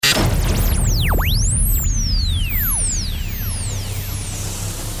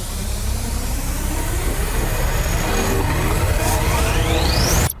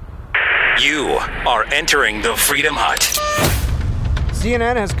entering the Freedom Hut.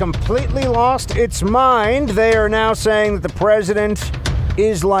 CNN has completely lost its mind. They are now saying that the president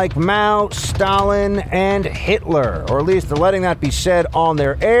is like Mao, Stalin, and Hitler. Or at least they're letting that be said on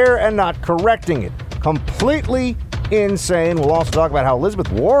their air and not correcting it. Completely insane. We'll also talk about how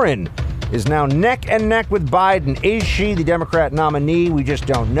Elizabeth Warren is now neck and neck with Biden. Is she the Democrat nominee? We just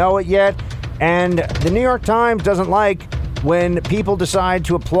don't know it yet. And the New York Times doesn't like when people decide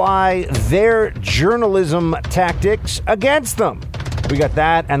to apply their journalism tactics against them. We got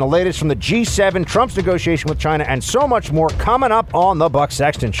that and the latest from the G7, Trump's negotiation with China, and so much more coming up on The Buck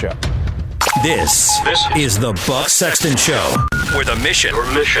Sexton Show. This is The Buck Sexton Show, where the mission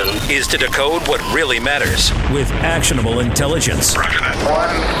is to decode what really matters with actionable intelligence. One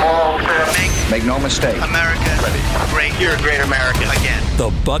small step. Make no mistake. America. Great. You're a great American again.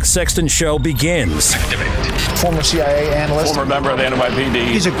 The Buck Sexton Show begins. Former CIA analyst. Former member of the NYPD.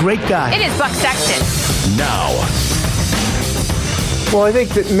 He's a great guy. It is Buck Sexton. Now. Well, I think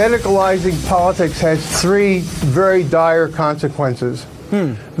that medicalizing politics has three very dire consequences.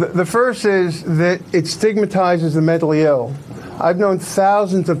 The first is that it stigmatizes the mentally ill. I've known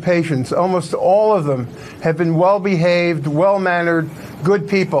thousands of patients. Almost all of them have been well-behaved, well-mannered, good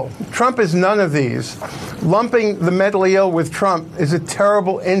people. Trump is none of these. Lumping the mentally ill with Trump is a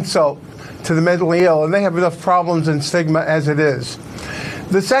terrible insult to the mentally ill, and they have enough problems and stigma as it is.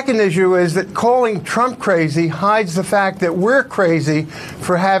 The second issue is that calling Trump crazy hides the fact that we're crazy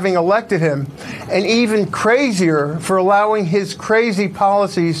for having elected him, and even crazier for allowing his crazy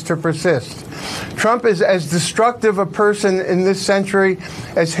policies to persist. Trump is as destructive a person in this century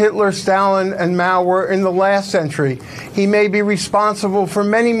as Hitler, Stalin, and Mao were in the last century. He may be responsible for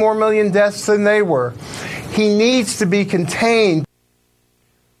many more million deaths than they were. He needs to be contained.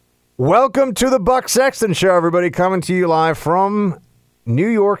 Welcome to the Buck Sexton Show, everybody, coming to you live from New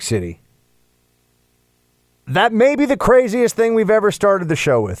York City. That may be the craziest thing we've ever started the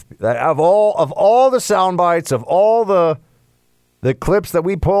show with. Of all the sound bites, of all the clips that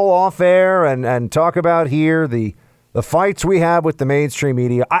we pull off air and talk about here, the fights we have with the mainstream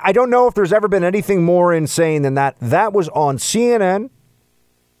media, I don't know if there's ever been anything more insane than that. That was on CNN,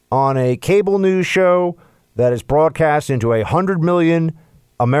 on a cable news show that is broadcast into 100 million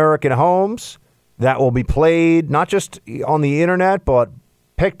American homes, that will be played not just on the internet, but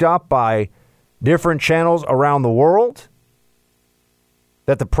picked up by different channels around the world.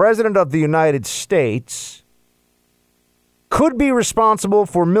 That the president of the United States could be responsible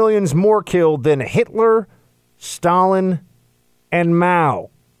for millions more killed than Hitler, Stalin, and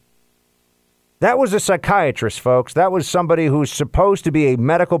Mao. That was a psychiatrist, folks. That was somebody who's supposed to be a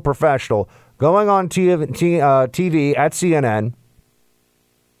medical professional going on TV at CNN.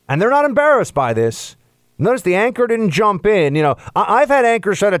 And they're not embarrassed by this. Notice the anchor didn't jump in. You know, I've had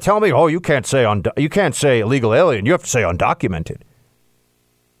anchors try to tell me, "Oh, you can't say illegal alien. You have to say undocumented."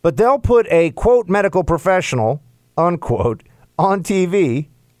 But they'll put a quote medical professional unquote on TV.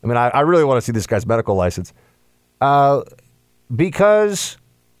 I mean, I really want to see this guy's medical license because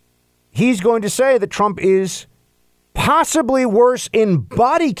he's going to say that Trump is possibly worse in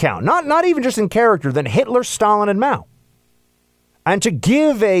body count, not even just in character, than Hitler, Stalin, and Mao. And to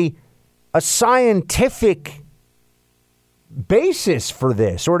give a scientific basis for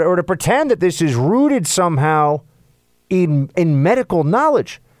this, or to pretend that this is rooted somehow in medical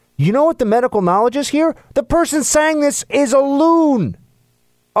knowledge. You know what the medical knowledge is here? The person saying this is a loon.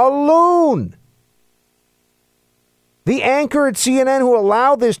 A loon. The anchor at CNN who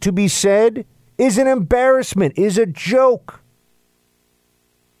allowed this to be said is an embarrassment, is a joke.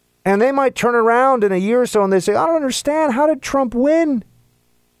 And they might turn around in a year or so and they say, I don't understand. How did Trump win?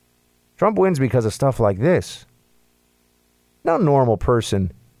 Trump wins because of stuff like this. No normal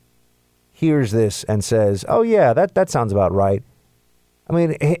person hears this and says, oh, yeah, that sounds about right. I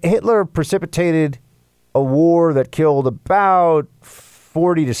mean, Hitler precipitated a war that killed about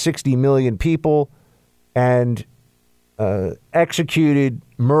 40 to 60 million people and executed,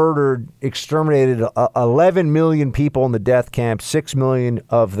 murdered, exterminated 11 million people in the death camp, 6 million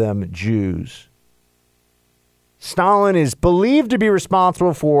of them Jews. Stalin is believed to be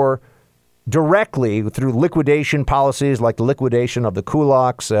responsible for directly through liquidation policies like the liquidation of the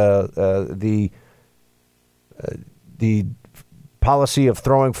kulaks, the policy of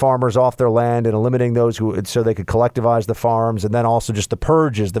throwing farmers off their land and eliminating those so they could collectivize the farms, and then also just the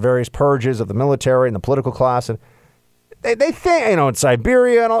purges, the various purges of the military and the political class. And they think, in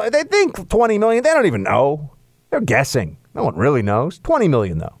Siberia and all, they think 20 million. They don't even know. They're guessing. No one really knows. 20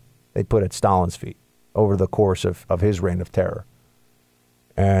 million, though, they put at Stalin's feet over the course of his reign of terror.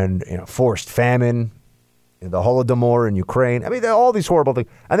 And, forced famine, the Holodomor in Ukraine. I mean, all these horrible things.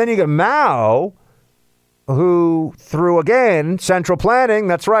 And then you get Mao, who, through, again, central planning,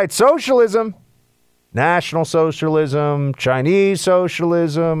 that's right, socialism, National Socialism, Chinese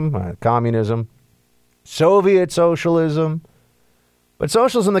Socialism, Communism, Soviet Socialism. But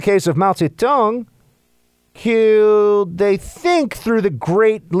socialism, in the case of Mao Zedong, killed, they think, through the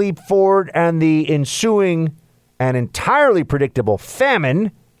Great Leap Forward and the ensuing and entirely predictable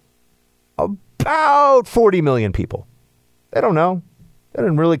famine, about 40 million people. They don't know. They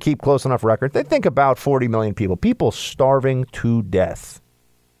didn't really keep close enough record. They think about 40 million people. People starving to death.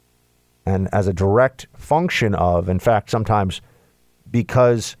 And as a direct function of, in fact, sometimes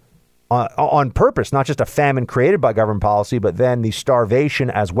because on purpose, not just a famine created by government policy, but then the starvation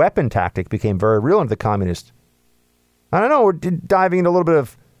as weapon tactic became very real into the communists. I don't know, we're diving into a little bit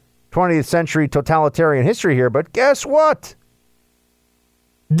of 20th century totalitarian history here, but guess what?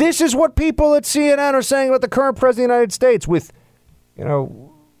 This is what people at CNN are saying about the current president of the United States with,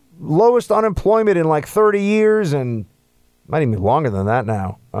 lowest unemployment in like 30 years and might even be longer than that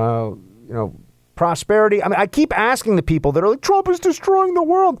now. Prosperity. I mean, I keep asking the people that are like, Trump is destroying the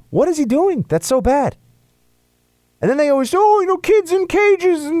world. What is he doing? That's so bad. And then they always say, kids in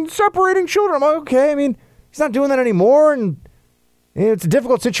cages and separating children. I'm like, okay, I mean, he's not doing that anymore. And it's a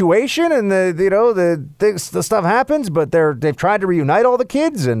difficult situation. And the stuff happens, but they've tried to reunite all the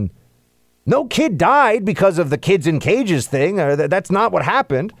kids. And no kid died because of the kids in cages thing. That's not what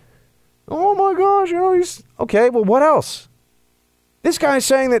happened. Oh my gosh, he's okay. Well, what else? This guy's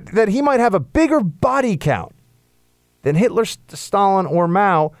saying that he might have a bigger body count than Hitler, Stalin, or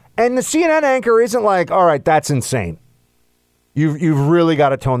Mao. And the CNN anchor isn't like, all right, that's insane. You've really got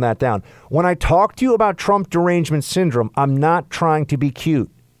to tone that down. When I talk to you about Trump derangement syndrome, I'm not trying to be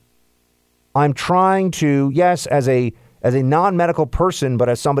cute. I'm trying to, yes, as a non-medical person, but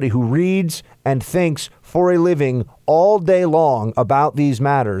as somebody who reads and thinks for a living all day long about these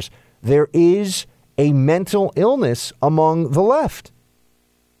matters, there is a mental illness among the left.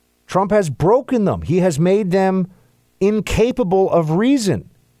 Trump has broken them. He has made them incapable of reason.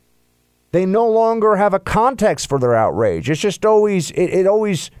 They no longer have a context for their outrage. It's just always, it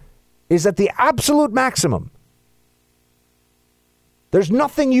always is at the absolute maximum. There's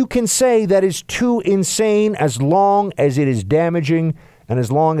nothing you can say that is too insane as long as it is damaging and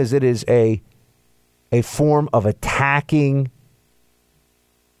as long as it is a form of attacking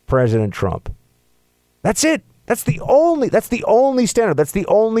President Trump. That's it. That's the only standard. That's the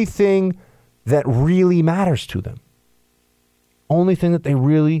only thing that really matters to them. Only thing that they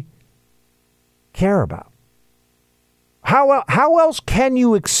really care about. How else can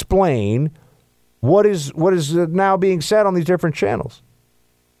you explain what is now being said on these different channels?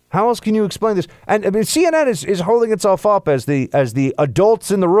 How else can you explain this? And I mean, CNN is holding itself up as the adults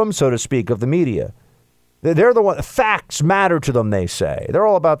in the room, so to speak, of the media. They're the one. Facts matter to them, they say. They're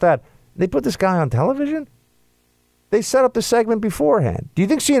all about that. They put this guy on television? They set up the segment beforehand. Do you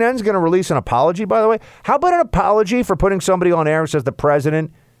think CNN's going to release an apology, by the way? How about an apology for putting somebody on air who says the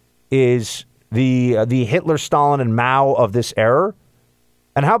president is the Hitler, Stalin, and Mao of this era?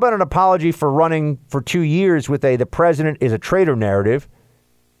 And how about an apology for running for 2 years with the president is a traitor narrative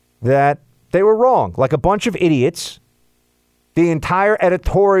that they were wrong, like a bunch of idiots, the entire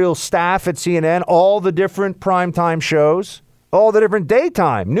editorial staff at CNN, all the different primetime shows, all the different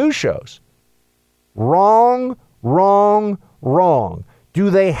daytime news shows. Wrong, wrong, wrong. Do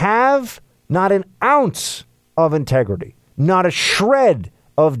they have not an ounce of integrity, not a shred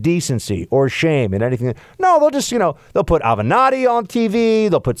of decency or shame in anything? No, they'll just, they'll put Avenatti on TV,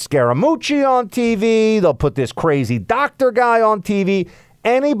 they'll put Scaramucci on TV, they'll put this crazy doctor guy on TV.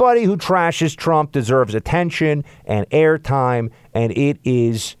 Anybody who trashes Trump deserves attention and airtime, and it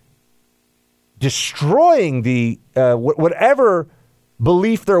is destroying the whatever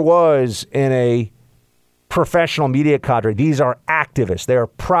belief there was in a professional media cadre. These are activists. They are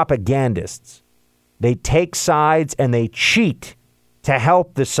propagandists. They take sides and they cheat to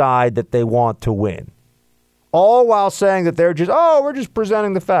help the side that they want to win. All while saying that they're just, we're just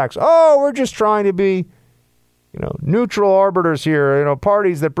presenting the facts. We're just trying to be, neutral arbiters here,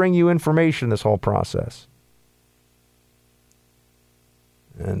 parties that bring you information this whole process.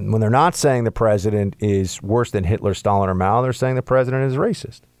 And when they're not saying the president is worse than Hitler, Stalin, or Mao, they're saying the president is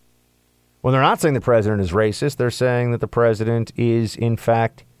racist. When they're not saying the president is racist, they're saying that the president is, in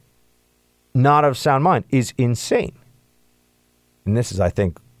fact, not of sound mind, is insane. And this is, I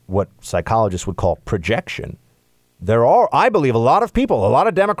think, what psychologists would call projection. There are, I believe, a lot of people, a lot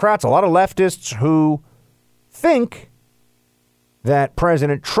of Democrats, a lot of leftists who think that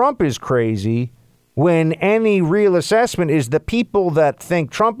President Trump is crazy when any real assessment is the people that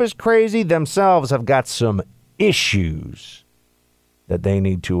think Trump is crazy themselves have got some issues that they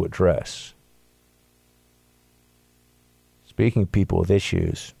need to address. speaking of people with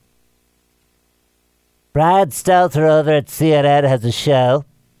issues. Brian Stelter over at CNN has a show,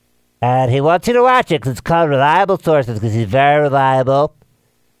 and he wants you to watch it because it's called Reliable Sources because he's very reliable.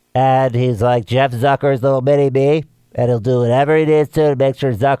 And he's like Jeff Zucker's little mini-me, and he'll do whatever he needs to make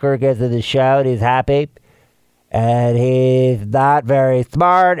sure Zucker gets in the show and he's happy. And he's not very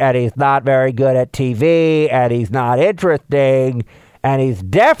smart, and he's not very good at TV, and he's not interesting, and he's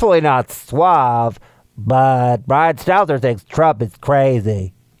definitely not suave, but Brian Stelter thinks Trump is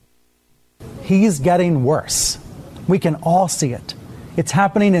crazy. He's getting worse. We can all see it. It's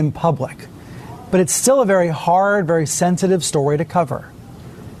happening in public. But it's still a very hard, very sensitive story to cover.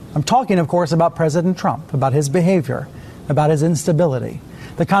 I'm talking, of course, about President Trump, about his behavior, about his instability,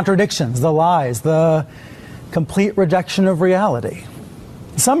 the contradictions, the lies, the complete rejection of reality.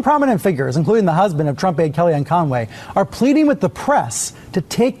 Some prominent figures, including the husband of Trump aide Kellyanne Conway, are pleading with the press to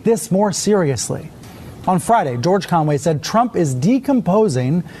take this more seriously. On Friday, George Conway said Trump is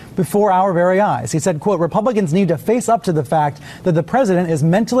decomposing before our very eyes. He said, quote, Republicans need to face up to the fact that the president is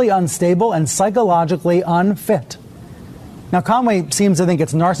mentally unstable and psychologically unfit. Now, Conway seems to think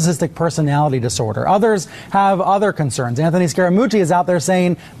it's narcissistic personality disorder. Others have other concerns. Anthony Scaramucci is out there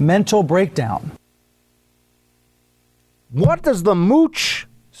saying mental breakdown. What does the mooch...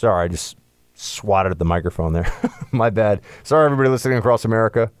 Sorry, I just swatted at the microphone there. My bad. Sorry, everybody listening across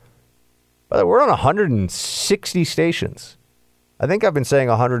America. By the way, we're on 160 stations. I think I've been saying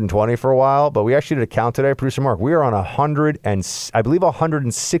 120 for a while, but we actually did a count today, Producer Mark. We are on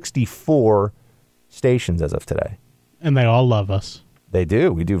 164 stations as of today. And they all love us. They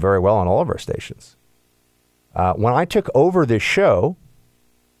do. We do very well on all of our stations. When I took over this show,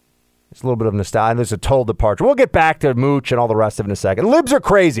 it's a little bit of nostalgia. There's a total departure. We'll get back to Mooch and all the rest of it in a second. Libs are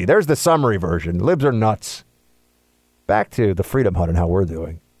crazy. There's the summary version. Libs are nuts. Back to the Freedom Hut and how we're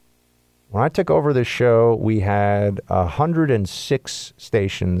doing. When I took over this show, we had 106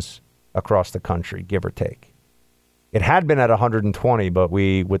 stations across the country, give or take. It had been at 120, but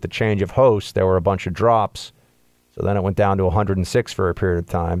with the change of hosts, there were a bunch of drops. So then it went down to 106 for a period of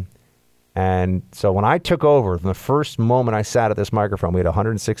time. And so when I took over, from the first moment I sat at this microphone, we had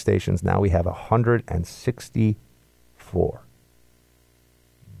 106 stations. Now we have 164.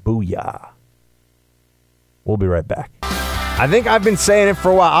 Booyah. We'll be right back. I think I've been saying it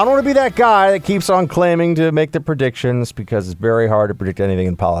for a while. I don't want to be that guy that keeps on claiming to make the predictions because it's very hard to predict anything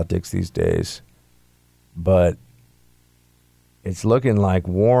in politics these days. But it's looking like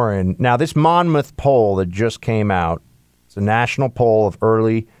Warren. Now, this Monmouth poll that just came out, it's a national poll of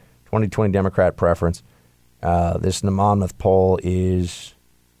early 2020 Democrat preference. This Monmouth poll is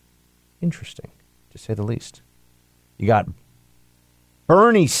interesting, to say the least. You got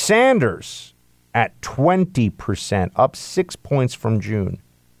Bernie Sanders at 20%, up 6 points from June.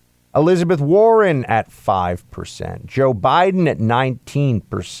 Elizabeth Warren at 5%. Joe Biden at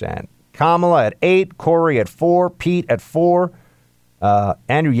 19%. Kamala at 8%. Corey at 4%. Pete at 4%.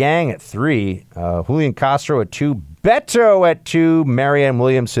 Andrew Yang at 3%. Julian Castro at 2%. Beto at 2%. Marianne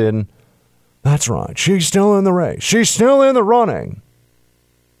Williamson. That's right. She's still in the race. She's still in the running.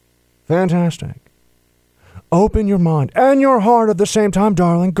 Fantastic. Open your mind and your heart at the same time,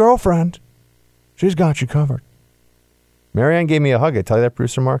 darling. Girlfriend. She's got you covered. Marianne gave me a hug. I tell you that,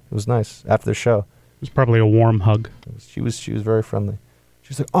 Producer Mark? It was nice after the show. It was probably a warm hug. She was very friendly.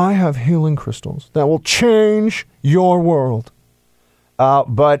 She's like, I have healing crystals that will change your world.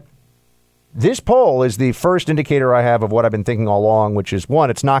 But this poll is the first indicator I have of what I've been thinking all along, which is,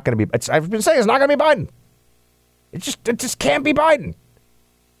 one, it's not going to be... I've been saying it's not going to be Biden. It just can't be Biden.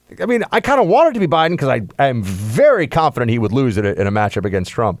 I mean, I kind of want it to be Biden because I am very confident he would lose in a matchup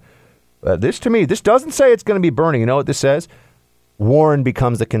against Trump. This, to me, this doesn't say it's going to be Bernie. You know what this says? Warren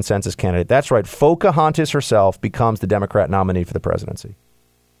becomes the consensus candidate. That's right. Pocahontas herself becomes the Democrat nominee for the presidency.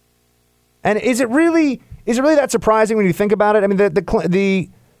 And is it really that surprising when you think about it? I mean,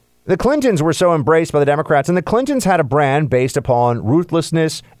 the Clintons were so embraced by the Democrats, and the Clintons had a brand based upon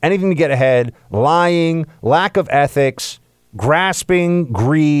ruthlessness, anything to get ahead, lying, lack of ethics, grasping,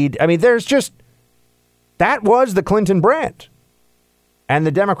 greed. I mean, that was the Clinton brand. And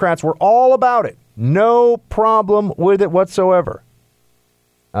the Democrats were all about it. No problem with it whatsoever.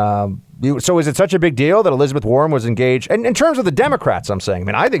 So is it such a big deal that Elizabeth Warren was engaged? And in terms of the Democrats, I'm saying, I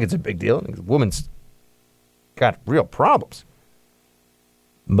mean, I think it's a big deal. The woman's got real problems.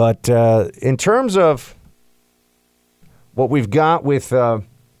 But in terms of what we've got with this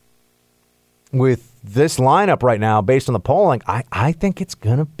lineup right now, based on the polling, I think it's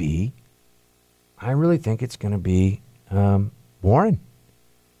going to be, I really think it's going to be Warren.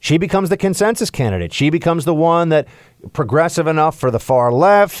 She becomes the consensus candidate. She becomes the one that progressive enough for the far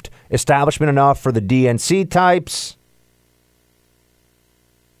left, establishment enough for the DNC types.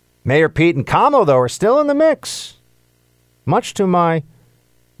 Mayor Pete and Kamala, though, are still in the mix. Much to my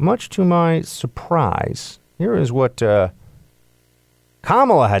surprise. Here is what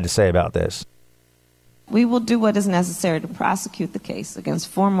Kamala had to say about this. We will do what is necessary to prosecute the case against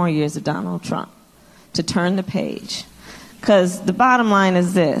 4 more years of Donald Trump, to turn the page. Because the bottom line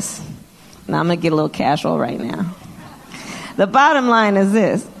is this. Now, I'm going to get a little casual right now. The bottom line is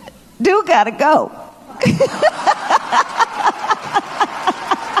this. Dude got to go.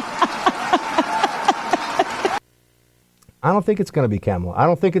 I don't think it's going to be Kamala. I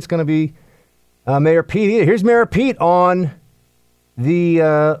don't think it's going to be Mayor Pete either. Here's Mayor Pete on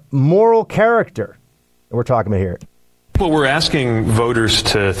the moral character that we're talking about here. What we're asking voters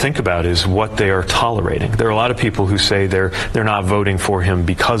to think about is what they are tolerating. There are a lot of people who say they're not voting for him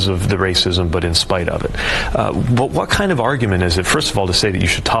because of the racism, but in spite of it. But what kind of argument is it, first of all, to say that you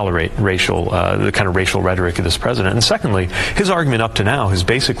should tolerate the kind of racial rhetoric of this president? And secondly, his argument up to now has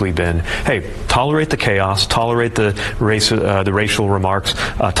basically been, hey, tolerate the chaos, tolerate the racial remarks,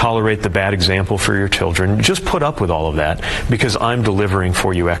 tolerate the bad example for your children. Just put up with all of that because I'm delivering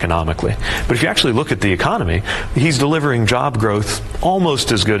for you economically. But if you actually look at the economy, he's delivering job growth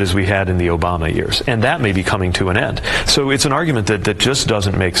almost as good as we had in the Obama years, and that may be coming to an end. So it's an argument that just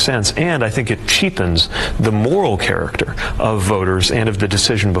doesn't make sense, and I think it cheapens the moral character of voters and of the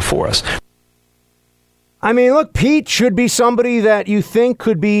decision before us. I mean, look, Pete should be somebody that you think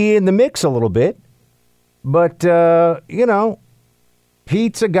could be in the mix a little bit, but,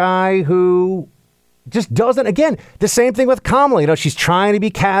 Pete's a guy who just doesn't, again, the same thing with Kamala. She's trying to be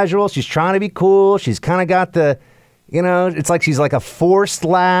casual, she's trying to be cool, she's kind of got the, it's like she's like a forced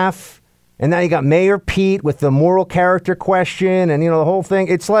laugh. And now you got Mayor Pete with the moral character question and, the whole thing.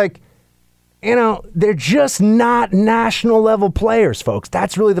 It's like, they're just not national level players, folks.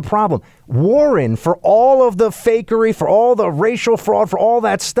 That's really the problem. Warren, for all of the fakery, for all the racial fraud, for all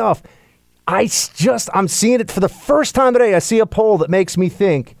that stuff, I'm seeing it for the first time today. I see a poll that makes me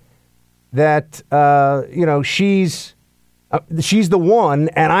think that, she's the one,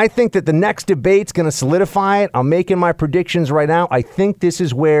 and I think that the next debate's going to solidify it. I'm making my predictions right now. I think this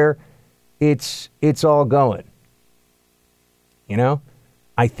is where it's all going.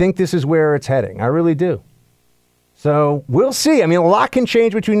 I think this is where it's heading. I really do. So we'll see. I mean, a lot can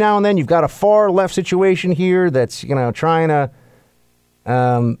change between now and then. You've got a far left situation here that's, trying to,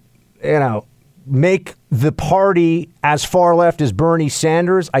 make the party as far left as Bernie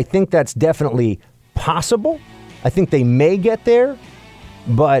Sanders. I think that's definitely possible. I think they may get there,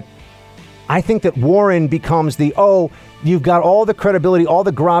 but I think that Warren becomes you've got all the credibility, all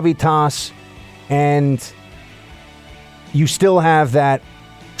the gravitas, and you still have that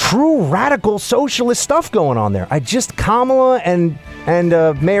true radical socialist stuff going on there. Kamala and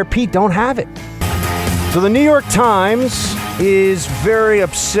Mayor Pete don't have it. So the New York Times is very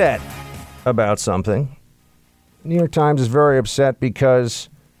upset about something. New York Times is very upset because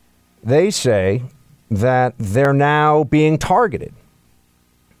they say that they're now being targeted.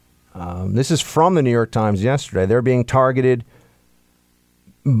 This is from the New York Times yesterday. They're being targeted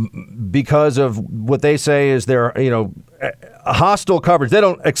because of what they say is their, hostile coverage. They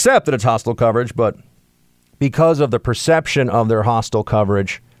don't accept that it's hostile coverage, but because of the perception of their hostile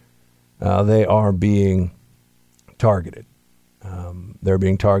coverage, they are being targeted. They're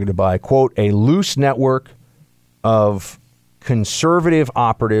being targeted by, quote, a loose network of conservative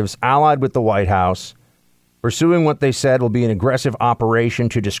operatives allied with the White House, pursuing what they said will be an aggressive operation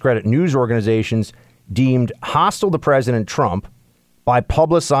to discredit news organizations deemed hostile to President Trump by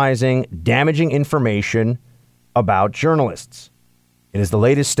publicizing damaging information about journalists. It is the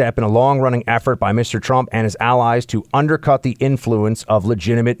latest step in a long-running effort by Mr. Trump and his allies to undercut the influence of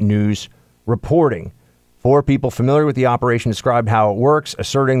legitimate news reporting. 4 people familiar with the operation described how it works,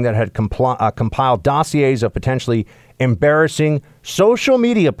 asserting that it had compiled dossiers of potentially embarrassing social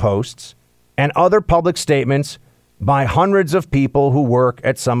media posts and other public statements by hundreds of people who work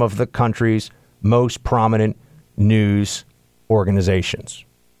at some of the country's most prominent news organizations.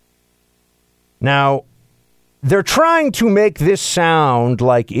 Now, they're trying to make this sound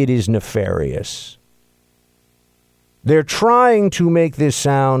like it is nefarious. They're trying to make this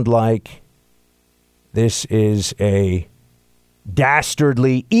sound like this is a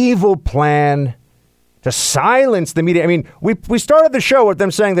dastardly, evil plan to silence the media. I mean, we started the show with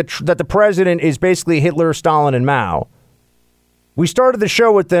them saying that the president is basically Hitler, Stalin, and Mao. We started the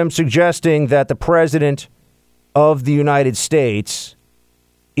show with them suggesting that the president of the United States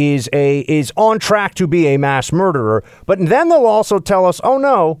is on track to be a mass murderer. But then they'll also tell us, oh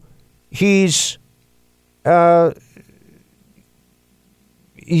no, he's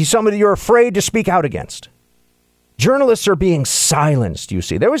somebody you're afraid to speak out against. Journalists are being silenced, you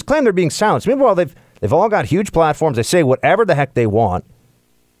see. They always claim they're being silenced. Meanwhile, they've all got huge platforms. They say whatever the heck they want.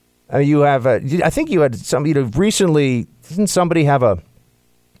 You have, I think you had recently, didn't somebody have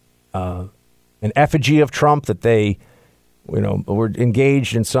an effigy of Trump that they, were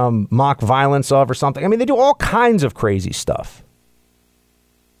engaged in some mock violence of or something? I mean, they do all kinds of crazy stuff.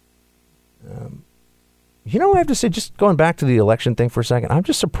 I have to say, just going back to the election thing for a second, I'm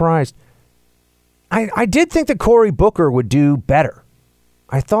just surprised. I did think that Cory Booker would do better.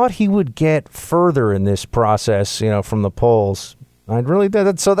 I thought he would get further in this process, from the polls. I really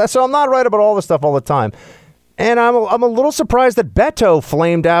did. So I'm not right about all this stuff all the time. And I'm a little surprised that Beto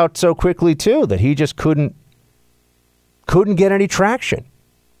flamed out so quickly, too, that he just couldn't get any traction.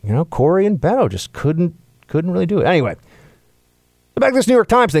 Cory and Beto just couldn't really do it. Anyway, back to this New York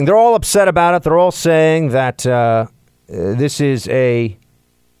Times thing. They're all upset about it. They're all saying that this is a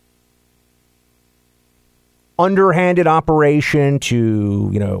underhanded operation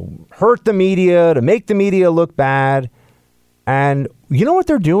to, hurt the media, to make the media look bad. And you know what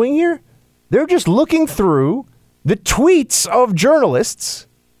they're doing here? They're just looking through the tweets of journalists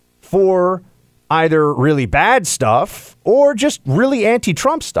for either really bad stuff or just really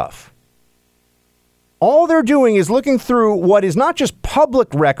anti-Trump stuff. All they're doing is looking through what is not just public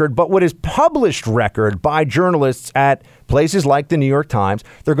record, but what is published record by journalists at places like the New York Times.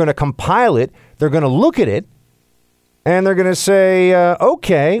 They're going to compile it. They're going to look at it. And they're going to say,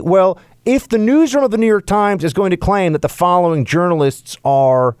 okay, well, if the newsroom of the New York Times is going to claim that the following journalists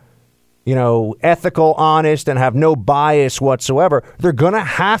are, ethical, honest, and have no bias whatsoever, they're going to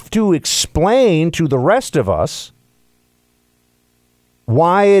have to explain to the rest of us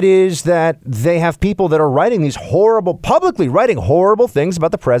why it is that they have people that are writing these publicly writing horrible things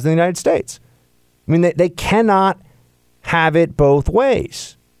about the President of the United States. I mean, they cannot have it both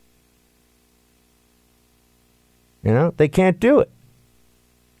ways. They can't do it.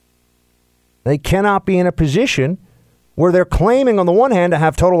 They cannot be in a position where they're claiming on the one hand to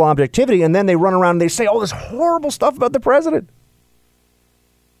have total objectivity, and then they run around and they say all this horrible stuff about the president.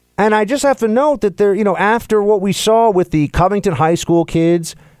 And I just have to note that after what we saw with the Covington High School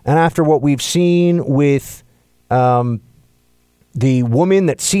kids, and after what we've seen with the woman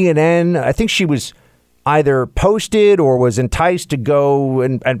that CNN, I think she was either posted or was enticed to go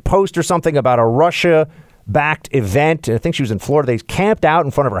and post or something about a Russia-backed event. I think she was in Florida. They camped out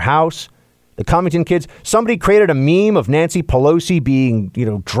in front of her house. The Covington kids, somebody created a meme of Nancy Pelosi being,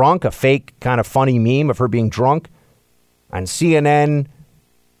 drunk, a fake kind of funny meme of her being drunk. And CNN,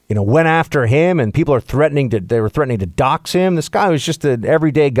 went after him, and people are threatening to dox him. This guy was just an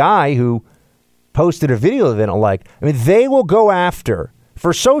everyday guy who posted a video of it. They will go after,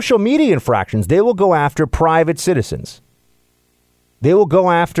 for social media infractions, they will go after private citizens. They will go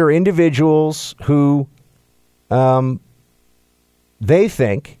after individuals who they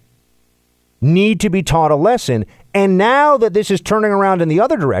think need to be taught a lesson. And now that this is turning around in the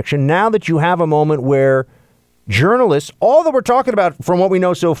other direction, now that you have a moment where journalists, all that we're talking about from what we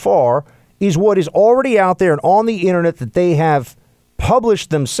know so far is what is already out there and on the internet that they have published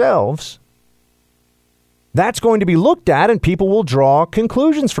themselves, that's going to be looked at and people will draw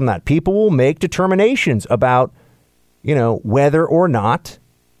conclusions from that. People will make determinations about, whether or not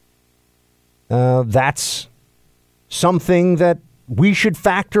that's something that we should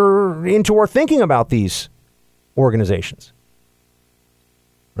factor into our thinking about these organizations.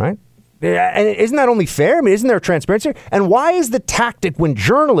 Right? And isn't that only fair? I mean, isn't there transparency? And why is the tactic when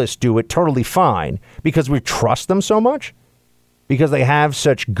journalists do it totally fine? Because we trust them so much? Because they have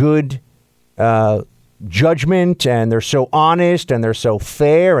such good judgment and they're so honest and they're so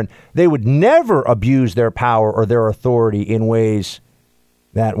fair and they would never abuse their power or their authority in ways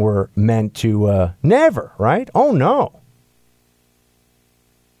that were meant to never, right? Oh, no.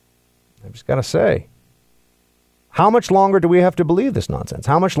 I've just got to say, how much longer do we have to believe this nonsense?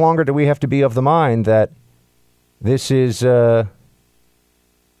 How much longer do we have to be of the mind that this is,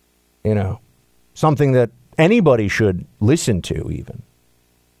 something that anybody should listen to even?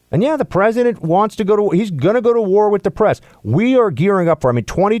 And yeah, the president wants to he's going to go to war with the press. We are gearing up for,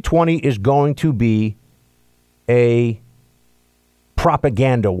 2020 is going to be a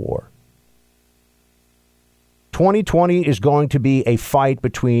propaganda war. 2020 is going to be a fight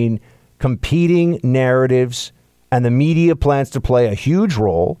between competing narratives, and the media plans to play a huge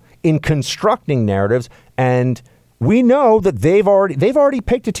role in constructing narratives. And we know that they've already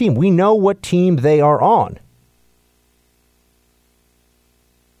picked a team. We know what team they are on.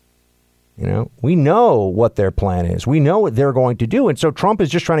 We know what their plan is. We know what they're going to do. And so Trump is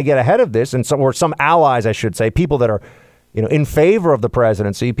just trying to get ahead of this. And or some allies, I should say, people that are in favor of the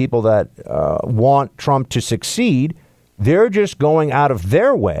presidency, people that want Trump to succeed, they're just going out of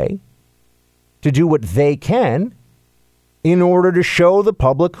their way to do what they can in order to show the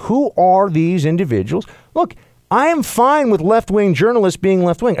public who are these individuals. Look, I am fine with left-wing journalists being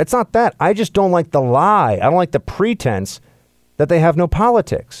left-wing. It's not that. I just don't like the lie. I don't like the pretense that they have no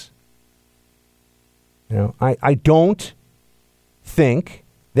politics. I don't think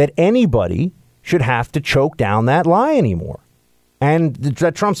that anybody should have to choke down that lie anymore. And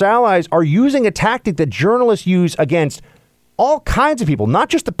that Trump's allies are using a tactic that journalists use against all kinds of people, not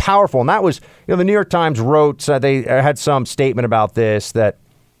just the powerful. And that was, the New York Times wrote, they had some statement about this that,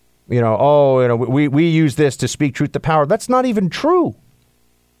 we use this to speak truth to power. That's not even true.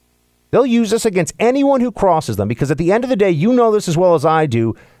 They'll use this against anyone who crosses them, because at the end of the day, you know this as well as I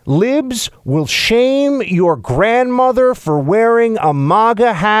do, libs will shame your grandmother for wearing a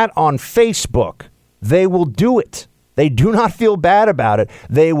MAGA hat on Facebook. They will do it. They do not feel bad about it.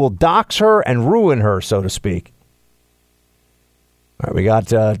 They will dox her and ruin her, so to speak. All right, we got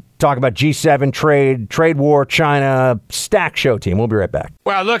talk about G7 trade war, China, Stack Show team. We'll be right back.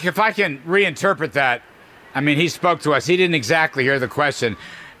 Well, look, if I can reinterpret that, he spoke to us. He didn't exactly hear the question.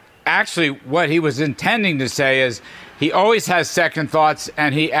 Actually, what he was intending to say is he always has second thoughts,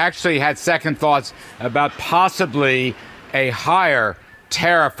 and he actually had second thoughts about possibly a higher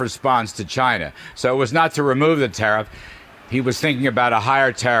tariff response to China. So it was not to remove the tariff. He was thinking about a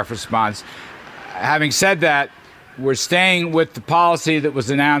higher tariff response. Having said that, we're staying with the policy that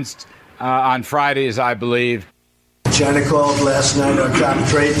was announced on Fridays, I believe. China called last night our top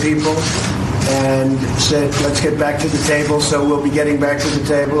trade people and said, let's get back to the table. So we'll be getting back to the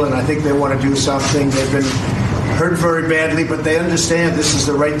table, and I think they want to do something. They've been hurt very badly, but they understand this is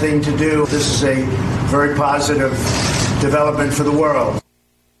the right thing to do. This is a very positive development for the world.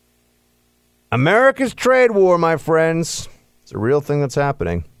 America's trade war, my friends. It's a real thing that's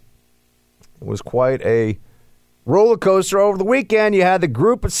happening. It was quite a roller coaster over the weekend. You had the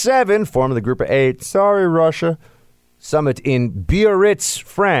Group of 7, formerly the Group of 8, sorry, Russia, summit in Biarritz,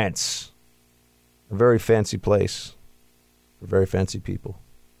 France. A very fancy place for very fancy people.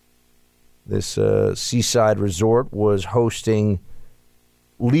 This seaside resort was hosting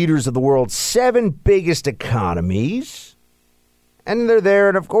leaders of the world's 7 biggest economies. And they're there.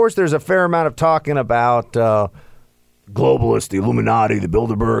 And, of course, there's a fair amount of talking about globalists, the Illuminati, the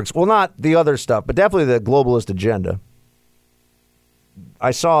Bilderbergs. Well, not the other stuff, but definitely the globalist agenda.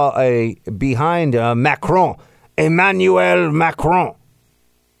 I saw behind Macron, Emmanuel Macron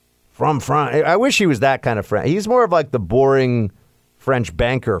from France. I wish he was that kind of French. He's more of like the boring French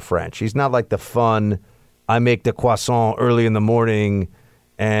banker French. He's not like the fun, I make the croissant early in the morning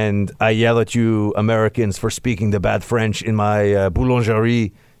and I yell at you Americans for speaking the bad French in my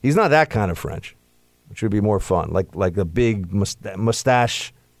boulangerie. He's not that kind of French, which would be more fun. Like the big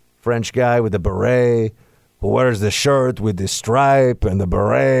mustache French guy with the beret who wears the shirt with the stripe and the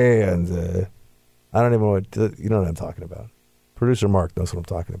beret. And I don't even know you know what I'm talking about. Producer Mark knows what I'm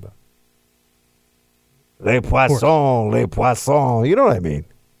talking about. Les poissons, les poissons. You know what I mean?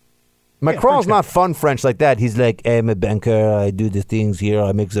 Macron's not fun French like that. He's like, I'm a banker. I do the things here.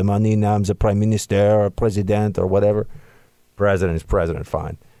 I make the money. Now I'm the prime minister or president or whatever. President is president.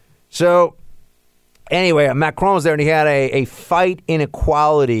 Fine. So anyway, Macron was there and he had a fight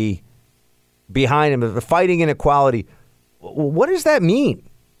inequality behind him. Fighting inequality. What does that mean?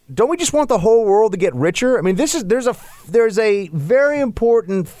 Don't we just want the whole world to get richer? I mean, there's a very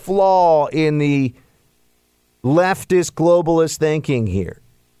important flaw in the leftist globalist thinking here,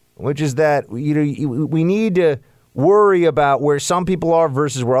 which is that we need to worry about where some people are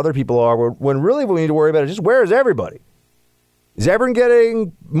versus where other people are, when really what we need to worry about is just where is everybody? Is everyone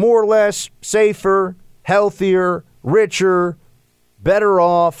getting more or less safer, healthier, richer, better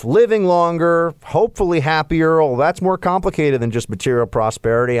off, living longer, hopefully happier? Oh, that's more complicated than just material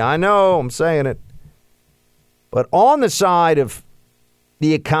prosperity. I know, I'm saying it. But on the side of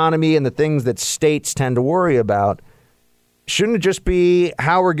the economy and the things that states tend to worry about, shouldn't it just be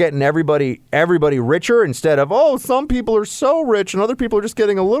how we're getting everybody richer instead of, oh, some people are so rich and other people are just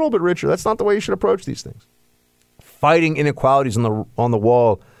getting a little bit richer? That's not the way you should approach these things. Fighting inequalities on the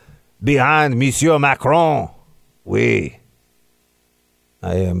wall behind Monsieur Macron. Oui.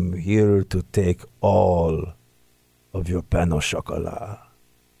 I am here to take all of your pain au chocolat.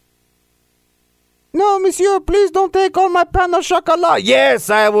 No, monsieur, please don't take all my pain au chocolat. Yes,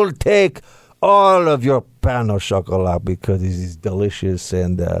 I will take all of your pain au chocolat because it is delicious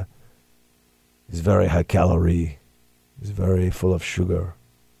and it's very high calorie. It's very full of sugar.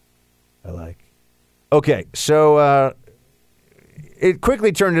 I like. Okay, so it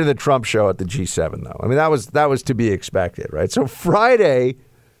quickly turned into the Trump show at the G7, though. I mean, that was to be expected, right? So Friday,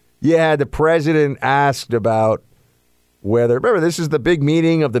 you had the president asked about whether, remember, this is the big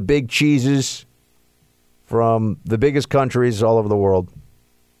meeting of the big cheeses from the biggest countries all over the world.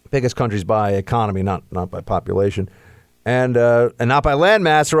 Biggest countries by economy, not by population. And not by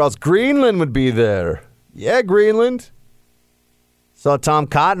landmass, or else Greenland would be there. Yeah, Greenland. So Tom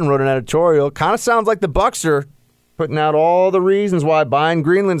Cotton wrote an editorial. Kind of sounds like the Bucks are putting out all the reasons why buying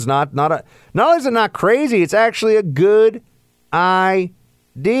Greenland's not only is it not crazy, it's actually a good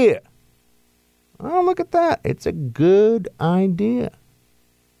idea. Oh, look at that. It's a good idea.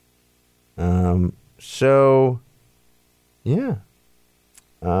 So, yeah.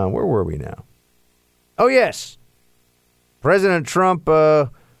 Where were we now? Oh, yes. President Trump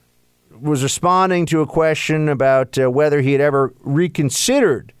was responding to a question about whether he had ever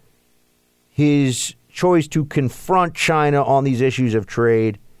reconsidered his choice to confront China on these issues of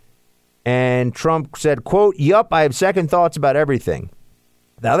trade. And Trump said, quote, "Yup, I have second thoughts about everything."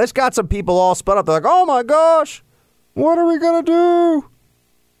 Now, this got some people all spun up. They're like, oh, my gosh, what are we going to do?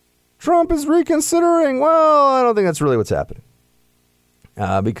 Trump is reconsidering. Well, I don't think that's really what's happening.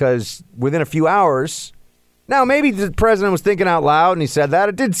 Because within a few hours, now maybe the president was thinking out loud and he said that.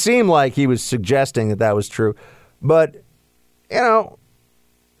 It did seem like he was suggesting that that was true. But, you know,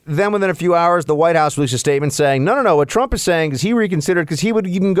 then within a few hours, the White House released a statement saying, no, what Trump is saying is he reconsidered because he would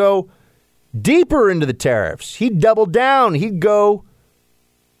even go deeper into the tariffs. He'd double down. He'd go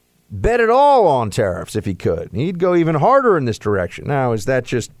bet it all on tariffs if he could. He'd go even harder in this direction. Now, is that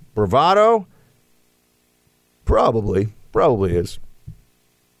just bravado? Probably is.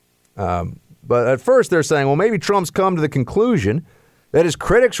 But at first they're saying, well, maybe Trump's come to the conclusion that his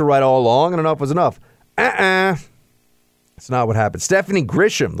critics were right all along and enough was enough. That's not what happened. Stephanie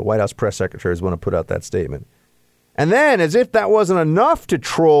Grisham, the White House press secretary, is going to put out that statement. And then, as if that wasn't enough to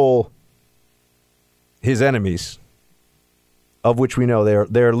troll his enemies, of which we know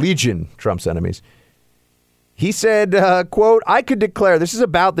they're legion, Trump's enemies, he said, quote, "I could declare," this is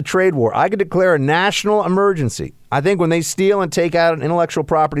about the trade war, "I could declare a national emergency. I think when they steal and take out an intellectual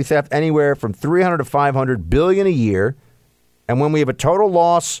property theft anywhere from $300 to $500 billion a year, and when we have a total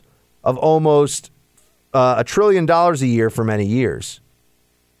loss of almost $1 trillion a year for many years."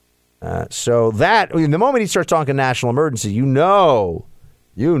 So that, the moment he starts talking national emergency, you know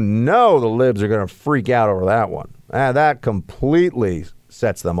the libs are going to freak out over that one. That completely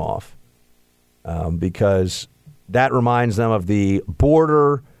sets them off because that reminds them of the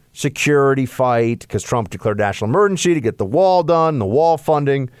border security fight because Trump declared national emergency to get the wall done, the wall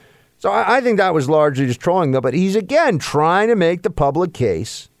funding. So I think that was largely just trolling, though. But he's, again, trying to make the public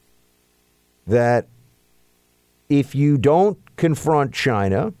case that if you don't confront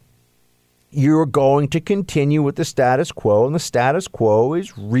China, you're going to continue with the status quo, and the status quo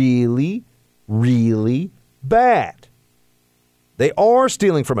is really, really bad. They are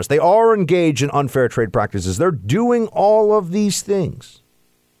stealing from us. They are engaged in unfair trade practices. They're doing all of these things.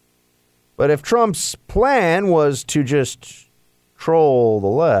 But if Trump's plan was to just troll the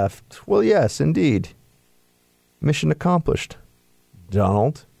left, well, yes, indeed. Mission accomplished,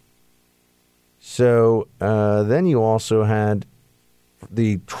 Donald. So then you also had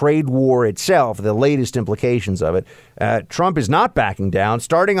the trade war itself, the latest implications of it. Trump is not backing down.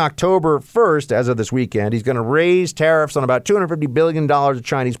 Starting October 1st, as of this weekend, he's going to raise tariffs on about $250 billion of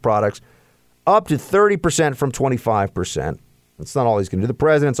Chinese products up to 30% from 25%. That's not all he's going to do. The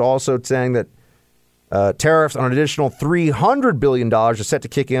president's also saying that tariffs on an additional $300 billion are set to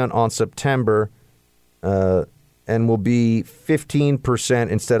kick in on September and will be 15%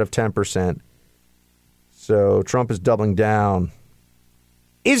 instead of 10%. So Trump is doubling down.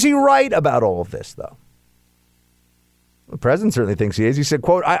 Is he right about all of this, though? The president certainly thinks he is. He said,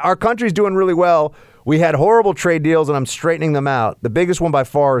 quote, "Our country's doing really well. We had horrible trade deals, and I'm straightening them out. The biggest one by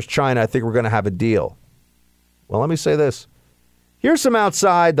far is China. I think we're going to have a deal." Well, let me say this. Here's some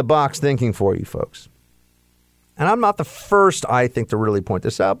outside-the-box thinking for you folks. And I'm not the first, I think, to really point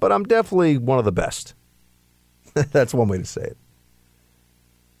this out, but I'm definitely one of the best. That's one way to say it.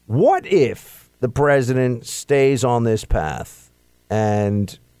 What if the president stays on this path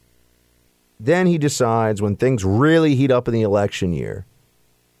and then he decides when things really heat up in the election year,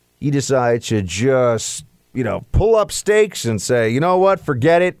 he decides to just, pull up stakes and say, you know what,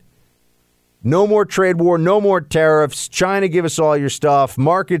 forget it. No more trade war, no more tariffs. China, give us all your stuff.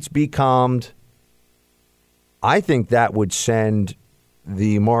 Markets be calmed. I think that would send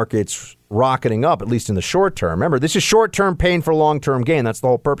the markets rocketing up, at least in the short term. Remember, this is short-term pain for long-term gain. That's the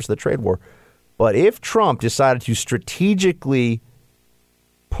whole purpose of the trade war. But if Trump decided to strategically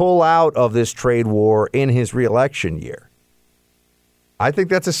pull out of this trade war in his reelection year, I think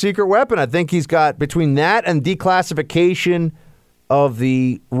that's a secret weapon. I think he's got, between that and declassification of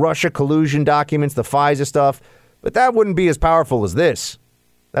the Russia collusion documents, the FISA stuff, but that wouldn't be as powerful as this.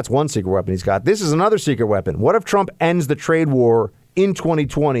 That's one secret weapon he's got. This is another secret weapon. What if Trump ends the trade war in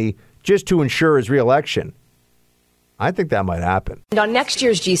 2020 just to ensure his reelection? I think that might happen. And on next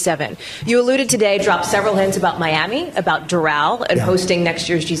year's G7, you alluded today, dropped several hints about Miami, about Doral, and hosting next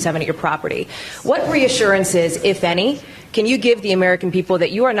year's G7 at your property. What reassurances, if any, can you give the American people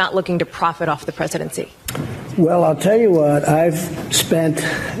that you are not looking to profit off the presidency? Well, I'll tell you what, I've spent,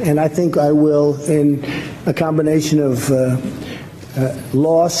 and I think I will, in a combination of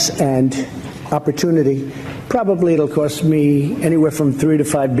loss and opportunity. Probably it'll cost me anywhere from $3 to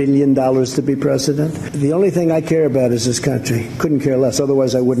 $5 billion to be president. The only thing I care about is this country. Couldn't care less.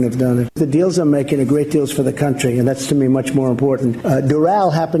 Otherwise, I wouldn't have done it. The deals I'm making are great deals for the country, and that's to me much more important.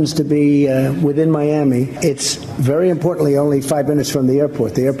 Doral happens to be within Miami. It's very importantly only 5 minutes from the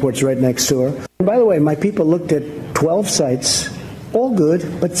airport. The airport's right next door. And by the way, my people looked at 12 sites, all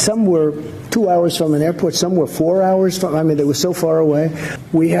good, but some were 2 hours from an airport, some were 4 hours from, they were so far away.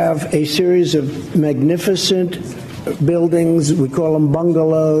 We have a series of magnificent buildings, we call them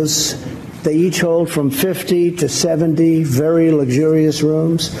bungalows. They each hold from 50 to 70 very luxurious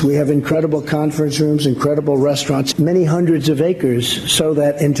rooms. We have incredible conference rooms, incredible restaurants, many hundreds of acres, so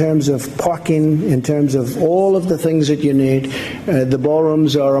that in terms of parking, in terms of all of the things that you need, the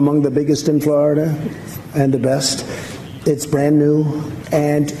ballrooms are among the biggest in Florida and the best. It's brand new,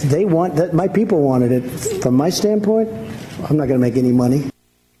 and they want that. My people wanted it. From my standpoint, I'm not going to make any money.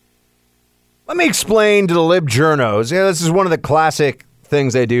 Let me explain to the lib journos. Yeah, this is one of the classic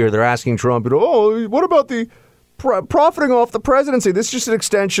things they do here. They're asking Trump, "Oh, what about the profiting off the presidency?" This is just an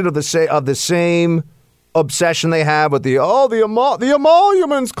extension of the same obsession they have with the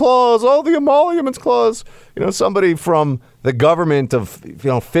emoluments clause. Oh, the emoluments clause. Somebody from the government of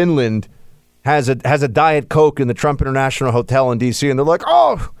Finland has a Diet Coke in the Trump International Hotel in D.C., and they're like,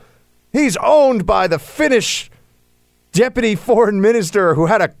 oh, he's owned by the Finnish deputy foreign minister who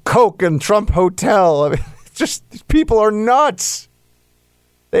had a Coke in Trump Hotel. These people are nuts.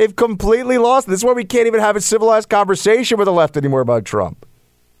 They've completely lost it. This is why we can't even have a civilized conversation with the left anymore about Trump.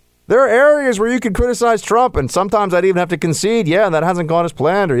 There are areas where you can criticize Trump, and sometimes I'd even have to concede, yeah, that hasn't gone as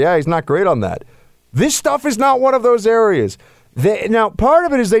planned, or yeah, he's not great on that. This stuff is not one of those areas. Now, part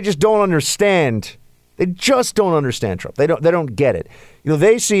of it is they just don't understand. They just don't understand Trump. They don't get it.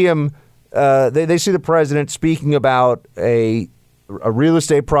 They see him. They see the president speaking about a real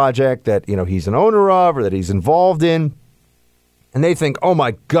estate project that he's an owner of or that he's involved in, and they think, oh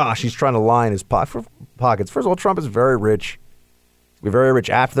my gosh, he's trying to line his pockets. First of all, Trump is very rich. He'll be very rich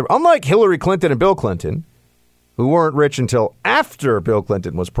after unlike Hillary Clinton and Bill Clinton, who weren't rich until after Bill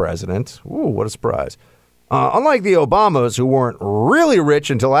Clinton was president. Ooh, what a surprise. Unlike the Obamas, who weren't really rich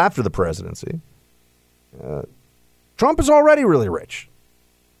until after the presidency, Trump is already really rich.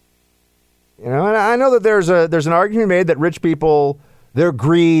 And I know that there's an argument made that rich people, their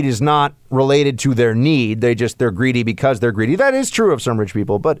greed is not related to their need. They're greedy because they're greedy. That is true of some rich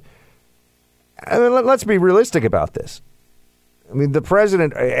people, but let's be realistic about this. The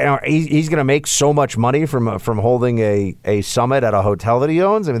president, he's going to make so much money from holding a summit at a hotel that he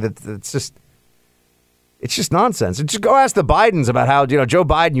owns. It's just nonsense. Just go ask the Bidens about how, Joe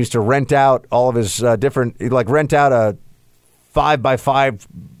Biden used to rent out all of his rent out a 5x5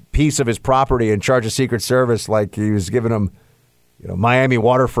 piece of his property and charge a Secret Service like he was giving them, Miami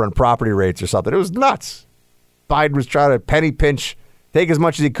waterfront property rates or something. It was nuts. Biden was trying to penny pinch, take as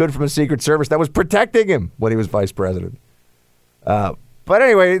much as he could from the Secret Service that was protecting him when he was vice president. But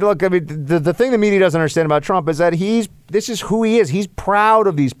anyway, look, the thing the media doesn't understand about Trump is that this is who he is. He's proud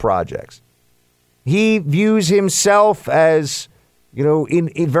of these projects. He views himself as,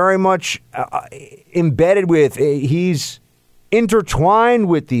 in very much embedded with. He's intertwined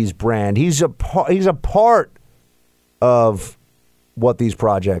with these brands. He's a part of what these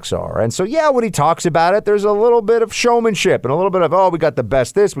projects are. And so, yeah, when he talks about it, there's a little bit of showmanship and a little bit of, oh, we got the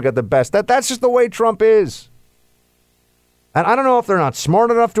best this, we got the best that. That's just the way Trump is. And I don't know if they're not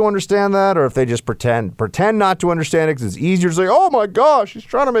smart enough to understand that or if they just pretend not to understand it because it's easier to say, oh, my gosh, he's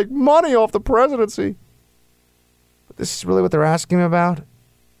trying to make money off the presidency. But this is really what they're asking him about?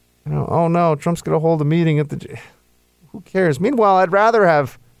 Oh, no, Trump's going to hold a meeting at the... Who cares? Meanwhile, I'd rather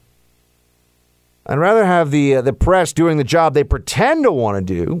have the press doing the job they pretend to want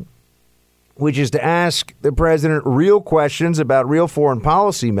to do, which is to ask the president real questions about real foreign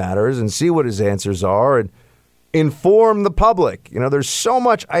policy matters and see what his answers are and inform the public. There's so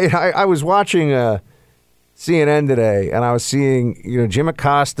much. I was watching CNN today, and I was seeing, Jim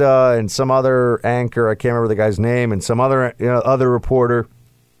Acosta and some other anchor, I can't remember the guy's name, and some other, other reporter.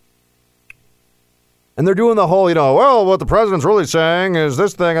 And they're doing the whole, well, what the president's really saying is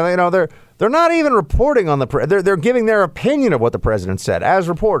this thing, and they're not even reporting on they're giving their opinion of what the president said as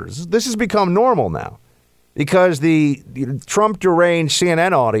reporters. This has become normal now because the Trump deranged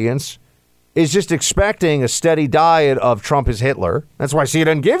CNN audience is just expecting a steady diet of Trump is Hitler. That's why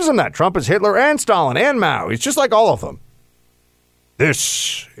CNN gives him that. Trump is Hitler and Stalin and Mao. He's just like all of them.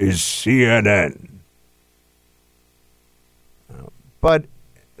 This is CNN. But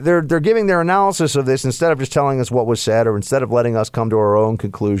they're giving their analysis of this instead of just telling us what was said or instead of letting us come to our own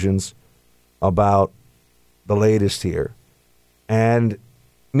conclusions about the latest here. And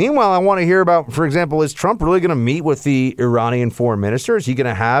meanwhile, I want to hear about, for example, is Trump really going to meet with the Iranian foreign minister? Is he going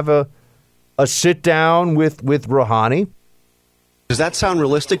to have a sit down with Rouhani? Does that sound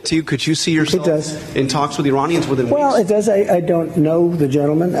realistic to you? Could you see yourself in talks with the Iranians within weeks? Well, it does. I don't know the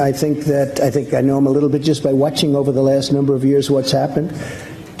gentleman. I think I know him a little bit just by watching over the last number of years what's happened.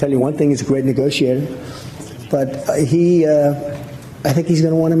 Tell you one thing, he's a great negotiator. But I think he's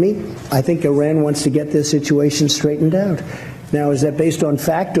going to want to meet. I think Iran wants to get this situation straightened out. Now, is that based on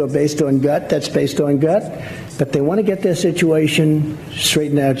fact or based on gut? That's based on gut. But they want to get their situation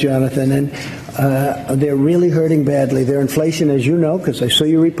straightened out, Jonathan. And they're really hurting badly. Their inflation, as you know, because I saw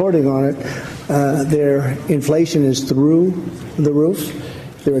you reporting on it, their inflation is through the roof.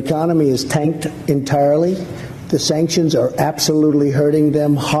 Their economy is tanked entirely. The sanctions are absolutely hurting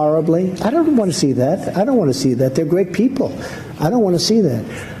them horribly. I don't want to see that. I don't want to see that. They're great people. I don't want to see that.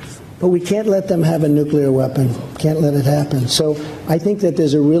 But we can't let them have a nuclear weapon. Can't let it happen. So I think that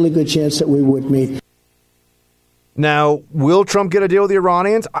there's a really good chance that we would meet. Now, will Trump get a deal with the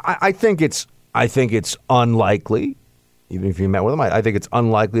Iranians? I think it's unlikely. Even if you met with him, I think it's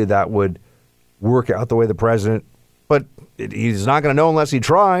unlikely that would work out the way the president. But he's not going to know unless he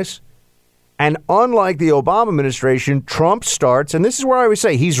tries. And unlike the Obama administration, Trump starts, and this is where I always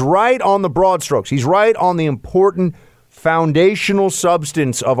say he's right on the broad strokes. He's right on the important foundational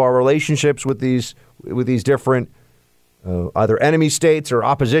substance of our relationships with these different either enemy states or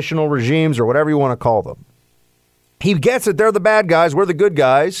oppositional regimes or whatever you want to call them. He gets it. They're the bad guys. We're the good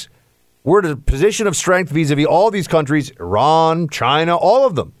guys. We're in a position of strength vis-a-vis all these countries, Iran, China, all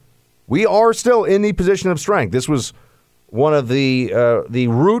of them. We are still in the position of strength. This was one of the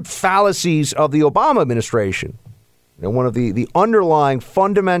root fallacies of the Obama administration. One of the underlying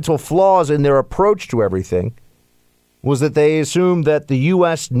fundamental flaws in their approach to everything was that they assumed that the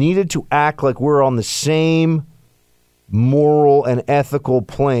U.S. needed to act like we're on the same moral and ethical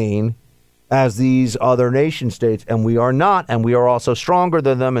plane as these other nation states, and we are not, and we are also stronger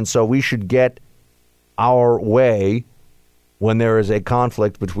than them, and so we should get our way when there is a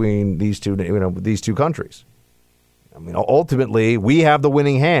conflict between these two countries. I mean, ultimately, we have the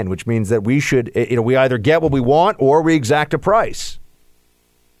winning hand, which means that we should, we either get what we want or we exact a price.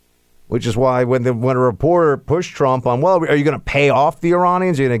 Which is why when a reporter pushed Trump on, well, are you going to pay off the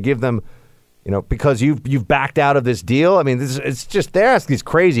Iranians? Are you going to give them, because you've backed out of this deal? I mean, it's just, they ask these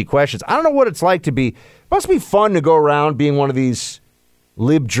crazy questions. I don't know what it's like to be, it must be fun to go around being one of these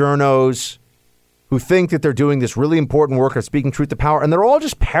lib journos who think that they're doing this really important work of speaking truth to power, and they're all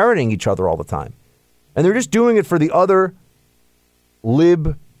just parroting each other all the time. And they're just doing it for the other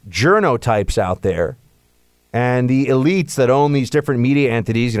lib journo types out there and the elites that own these different media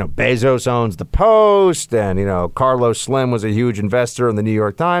entities. Bezos owns the Post, and, Carlos Slim was a huge investor in the New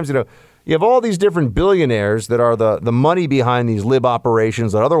York Times. You have all these different billionaires that are the money behind these lib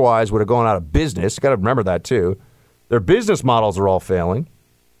operations that otherwise would have gone out of business. Got to remember that, too. Their business models are all failing.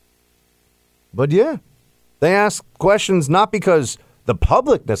 But, yeah, they ask questions not because the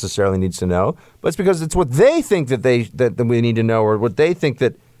public necessarily needs to know, but it's because it's what they think that we need to know, or what they think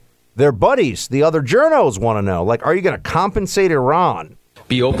that their buddies, the other journos, want to know. Like, are you going to compensate Iran?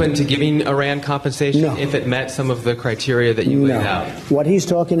 Be open to giving Iran compensation if it met some of the criteria that you laid out? What he's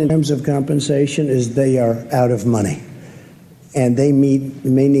talking in terms of compensation is they are out of money, and they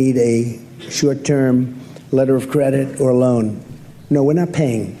may need a short-term letter of credit or loan. No, we're not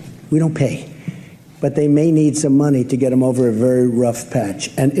paying. We don't pay. But they may need some money to get them over a very rough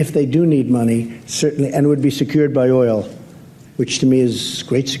patch. And if they do need money, certainly, and it would be secured by oil, which to me is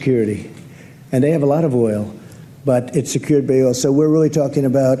great security. And they have a lot of oil, but it's secured by oil. So we're really talking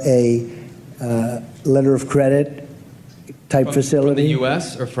about a letter of credit type facility. From the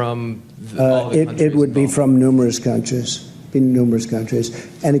U.S. or from all the countries? It would be from numerous countries.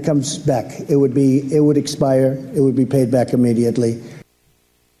 And it comes back. It would expire. It would be paid back immediately.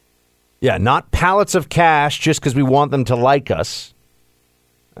 Yeah, not pallets of cash just because we want them to like us.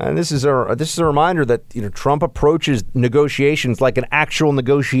 And this is a reminder that Trump approaches negotiations like an actual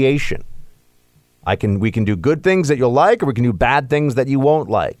negotiation. We can do good things that you'll like, or we can do bad things that you won't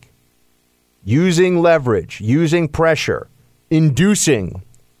like. Using leverage, using pressure, inducing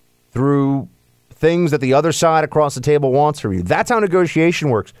through things that the other side across the table wants from you. That's how negotiation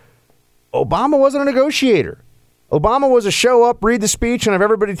works. Obama wasn't a negotiator. Obama was a show up, read the speech, and have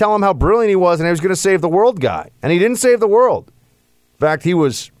everybody tell him how brilliant he was and he was going to save the world guy. And he didn't save the world. In fact, he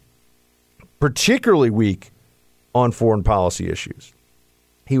was particularly weak on foreign policy issues.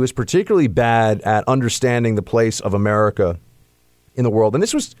 He was particularly bad at understanding the place of America in the world. And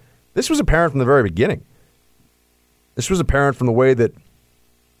this was apparent from the very beginning. This was apparent from the way that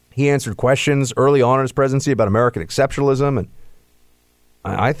he answered questions early on in his presidency about American exceptionalism. And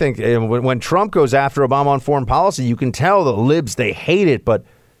I think when Trump goes after Obama on foreign policy, you can tell the libs, they hate it, but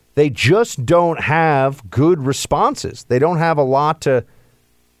they just don't have good responses. They don't have a lot to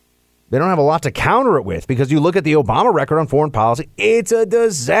counter it with, because you look at the Obama record on foreign policy, it's a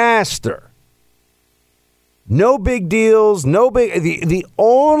disaster. No big deals, the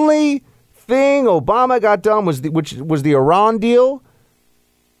only thing Obama got done was the Iran deal,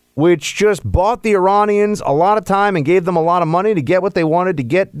 which just bought the Iranians a lot of time and gave them a lot of money to get what they wanted to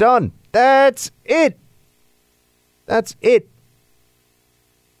get done. That's it. That's it.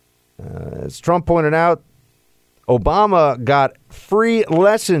 As Trump pointed out, Obama got free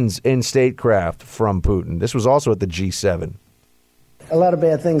lessons in statecraft from Putin. This was also at the G7. A lot of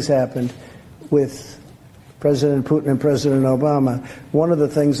bad things happened with President Putin and President Obama. One of the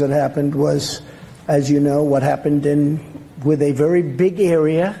things that happened was, as you know, what happened with a very big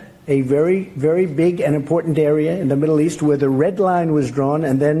area, a very, very big and important area in the Middle East where the red line was drawn,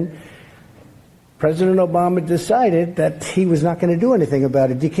 and then President Obama decided that he was not going to do anything about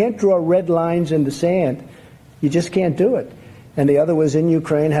it. You can't draw red lines in the sand. You just can't do it. And the other was in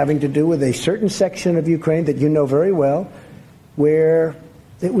Ukraine, having to do with a certain section of Ukraine that you know very well, where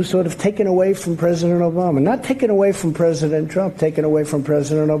it was sort of taken away from President Obama. Not taken away from President Trump, taken away from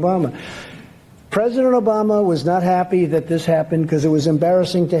President Obama. President Obama was not happy that this happened because it was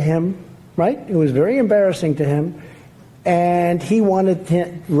embarrassing to him, right? It was very embarrassing to him. And he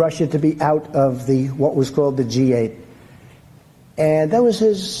wanted Russia to be out of what was called the G8. And that was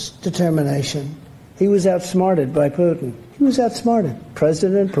his determination. He was outsmarted by Putin. He was outsmarted.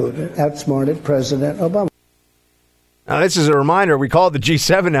 President Putin outsmarted President Obama. Now, this is a reminder. We call it the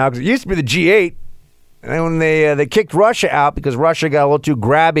G7 now because it used to be the G8. And then when they kicked Russia out because Russia got a little too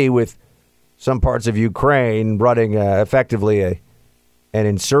grabby with some parts of Ukraine, running effectively an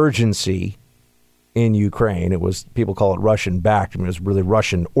insurgency in Ukraine. It was, people call it Russian-backed. I mean, it was really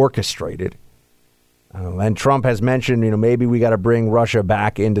Russian orchestrated. And Trump has mentioned, maybe we got to bring Russia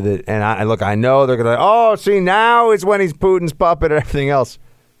back into the. And I know they're going to. See, now is when he's Putin's puppet and everything else.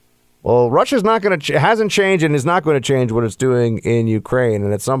 Well, Russia's not going to. Hasn't changed and is not going to change what it's doing in Ukraine.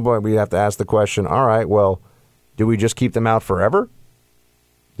 And at some point, we have to ask the question. All right, well, do we just keep them out forever?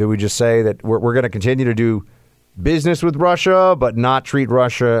 Do we just say that we're going to continue to do business with Russia, but not treat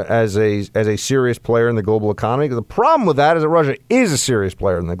Russia as a serious player in the global economy? Because the problem with that is that Russia is a serious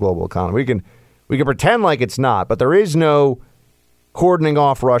player in the global economy. We can pretend like it's not, but there is no cordoning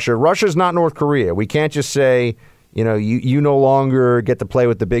off Russia. Russia's not North Korea. We can't just say, you no longer get to play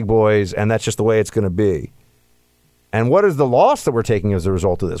with the big boys, and that's just the way it's going to be. And what is the loss that we're taking as a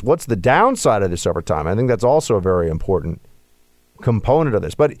result of this? What's the downside of this over time? I think that's also a very important component of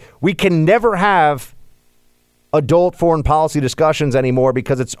this. But we can never have adult foreign policy discussions anymore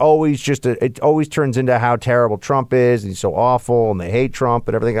because it's always it always turns into how terrible Trump is, and he's so awful, and they hate Trump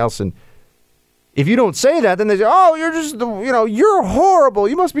and everything else. And if you don't say that, then they say, you're just, you're horrible.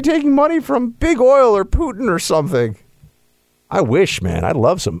 You must be taking money from big oil or Putin or something. I wish, man. I'd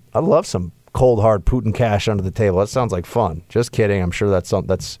love some cold, hard Putin cash under the table. That sounds like fun. Just kidding. I'm sure that's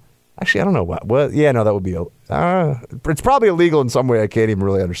actually, I don't know what. Well, yeah, no, that would be, it's probably illegal in some way I can't even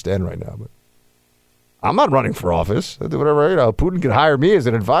really understand right now. But I'm not running for office. Whatever, Putin can hire me as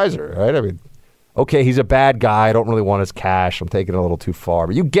an advisor, right? I mean, okay, he's a bad guy. I don't really want his cash. I'm taking it a little too far.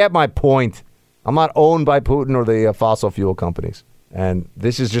 But you get my point. I'm not owned by Putin or the fossil fuel companies. And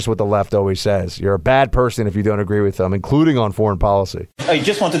this is just what the left always says. You're a bad person if you don't agree with them, including on foreign policy. I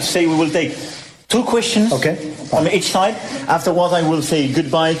just wanted to say we will take 2 questions on each side. Afterwards, I will say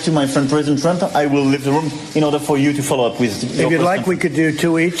goodbye to my friend President Trump. I will leave the room in order for you to follow up with your If you'd like, we could do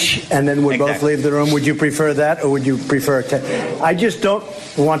 2 each, and then we'll both leave the room. Would you prefer that, or would you prefer 10? I just don't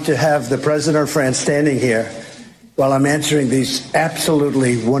want to have the President of France standing here while I'm answering these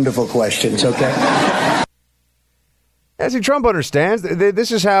absolutely wonderful questions, okay? As Trump understands,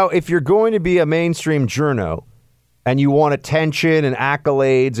 this is how, if you're going to be a mainstream journo, and you want attention and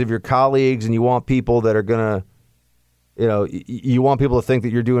accolades of your colleagues, and you want people that are going to, you want people to think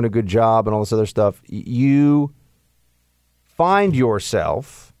that you're doing a good job and all this other stuff, you find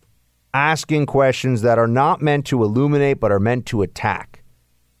yourself asking questions that are not meant to illuminate but are meant to attack,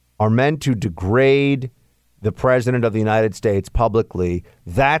 are meant to degrade the president of the United States publicly.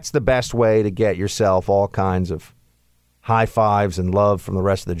 That's the best way to get yourself all kinds of high fives and love from the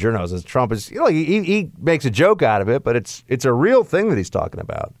rest of the journalists. As Trump is, he makes a joke out of it, but it's a real thing that he's talking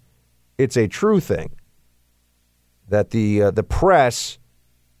about. It's a true thing that the press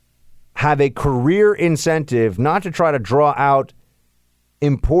have a career incentive not to try to draw out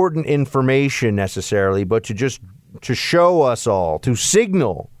important information necessarily, but to show us all, to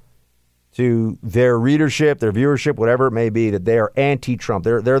signal to their readership, their viewership, whatever it may be, that they are anti-Trump.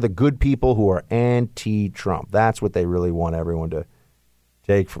 They're the good people who are anti-Trump. That's what they really want everyone to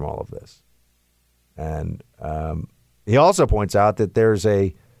take from all of this. And he also points out that there's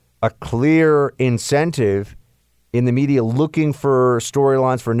a clear incentive in the media looking for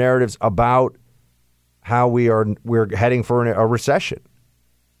storylines, for narratives about how we're heading for a recession.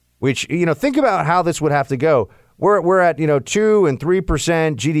 Which, think about how this would have to go. We're at 2 and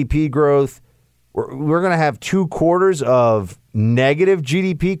 3% GDP growth. We're going to have 2 quarters of negative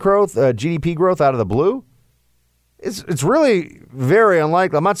GDP growth out of the blue. It's really very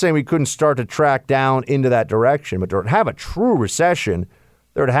unlikely. I'm not saying we couldn't start to track down into that direction, but to have a true recession,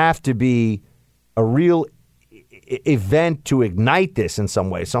 there would have to be a real event to ignite this in some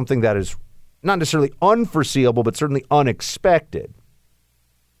way, something that is not necessarily unforeseeable, but certainly unexpected.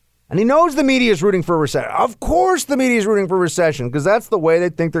 And he knows the media is rooting for a recession. Of course the media is rooting for a recession, because that's the way they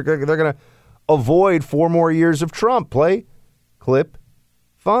think they're going to avoid 4 more years of Trump. Play clip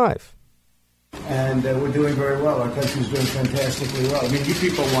 5. And we're doing very well. Our country's doing fantastically well. I mean, you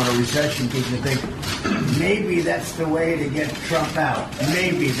people want a recession because you think maybe that's the way to get Trump out.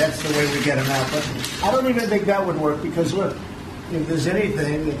 Maybe that's the way we get him out. But I don't even think that would work because, look, if there's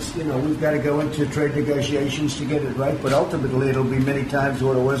anything, it's, we've got to go into trade negotiations to get it right. But ultimately, it'll be many times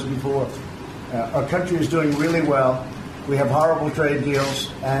what it was before. Our country is doing really well. We have horrible trade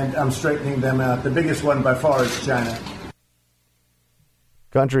deals, and I'm straightening them out. The biggest one by far is China.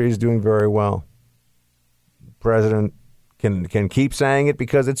 Country is doing very well. The president can keep saying it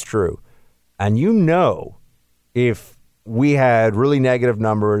because it's true. And if we had really negative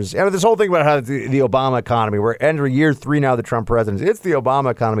numbers, and this whole thing about how the Obama economy, we're entering year 3 now of the Trump presidency, it's the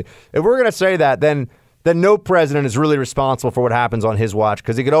Obama economy. If we're going to say that, then no president is really responsible for what happens on his watch,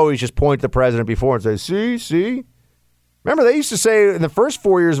 because he could always just point to the president before and say, see? Remember, they used to say in the first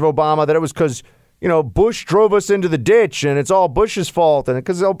 4 years of Obama that it was because Bush drove us into the ditch and it's all Bush's fault, and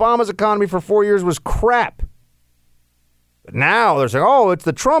because Obama's economy for 4 years was crap. But now they're saying, it's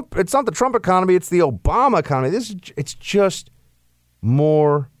not the Trump economy, it's the Obama economy. It's just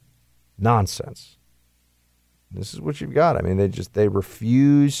more nonsense. This is what you've got. I mean, they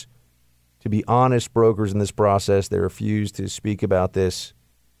refuse to be honest brokers in this process. They refuse to speak about this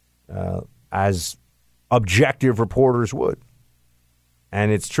as objective reporters would.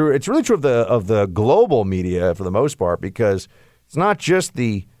 And it's true. It's really true of the global media for the most part, because it's not just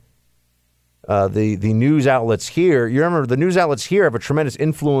the news outlets here. You remember the news outlets here have a tremendous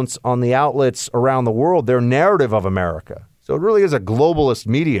influence on the outlets around the world, their narrative of America. So it really is a globalist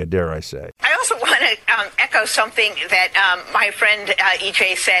media, dare I say. I also want to echo something that my friend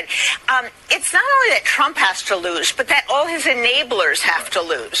EJ said. It's not only that Trump has to lose, but that all his enablers have to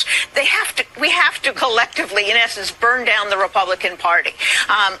lose. We have to collectively, in essence, burn down the Republican Party.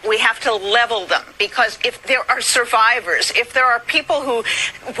 We have to level them, because if there are survivors, if there are people who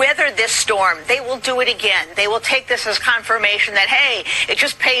weathered this storm, they will do it again. They will take this as confirmation that, hey, it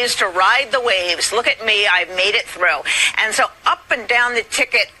just pays to ride the waves. Look at me, I've made it through. And so up and down the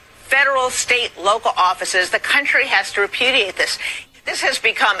ticket, federal, state, local offices, the country has to repudiate this. This has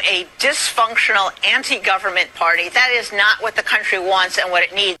become a dysfunctional anti-government party. That is not what the country wants and what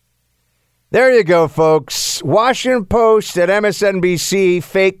it needs. There you go, folks. Washington Post at MSNBC,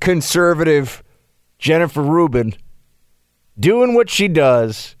 fake conservative Jennifer Rubin doing what she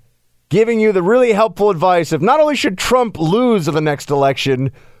does, giving you the really helpful advice of not only should Trump lose in the next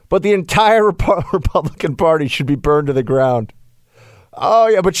election, but the entire Republican Party should be burned to the ground. Oh,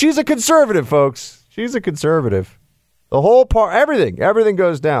 yeah, but she's a conservative, folks. She's a conservative. The whole everything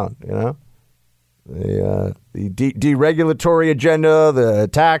goes down, The deregulatory agenda, the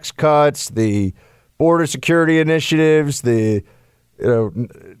tax cuts, the border security initiatives, the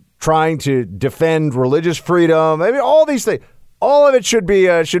trying to defend religious freedom. I mean, all these things, all of it should be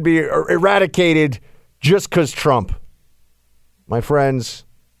eradicated just because Trump. My friends,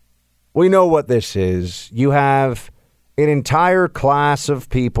 We know what this is. You have an entire class of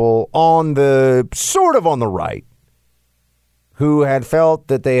people on the right who had felt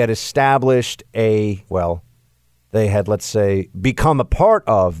that they had established they had, let's say, become a part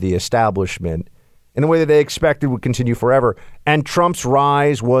of the establishment in a way that they expected would continue forever. And Trump's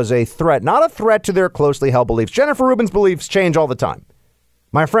rise was a threat, not a threat to their closely held beliefs. Jennifer Rubin's beliefs change all the time.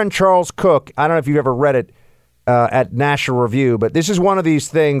 My friend Charles Cook, I don't know if you've ever read it at National Review, but this is one of these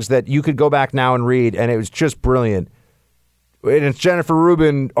things that you could go back now and read, and it was just brilliant. And it's Jennifer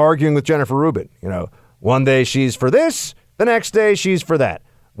Rubin arguing with Jennifer Rubin. You know, one day she's for this, the next day she's for that.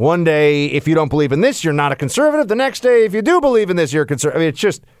 One day, if you don't believe in this, you're not a conservative. The next day, if you do believe in this, you're a conservative. I mean, it's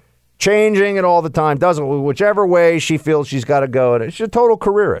just changing it all the time. Whichever way she feels she's got to go. And she's a total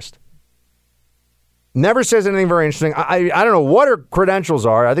careerist. Never says anything very interesting. I don't know what her credentials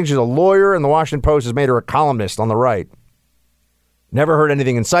are. I think she's a lawyer, and the Washington Post has made her a columnist on the right. Never heard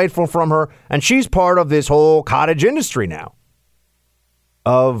anything insightful from her. And she's part of this whole cottage industry now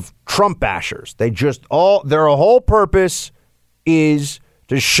of Trump bashers. Their whole purpose is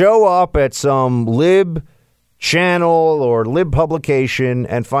to show up at some lib channel or lib publication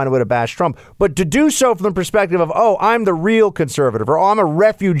and find a way to bash Trump, but to do so from the perspective of, oh, I'm the real conservative, or I'm a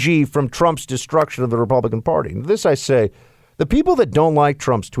refugee from Trump's destruction of the Republican Party. And this I say, the people that don't like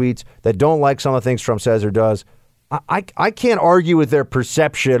Trump's tweets, that don't like some of the things Trump says or does, I can't argue with their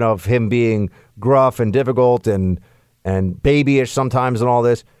perception of him being gruff and difficult and babyish sometimes and all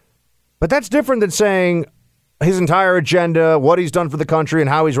this. But that's different than saying his entire agenda, what he's done for the country, and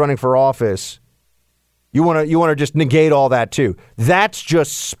how he's running for office. You want to just negate all that too. That's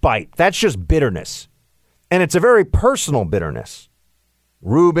just spite. That's just bitterness. And it's a very personal bitterness.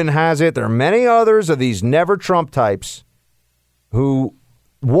 Rubin has it. There are many others of these never Trump types who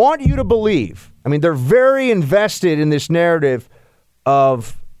want you to believe. I mean, they're very invested in this narrative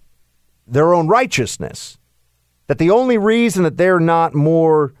of their own righteousness. That the only reason that they're not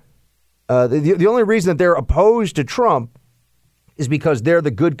more, the only reason that they're opposed to Trump is because they're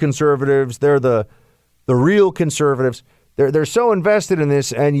the good conservatives. They're the real conservatives. They're so invested in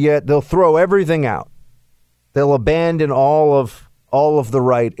this, and yet they'll throw everything out. They'll abandon all of the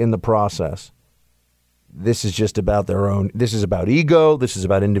right in the process. This is just about their own. This is about ego. This is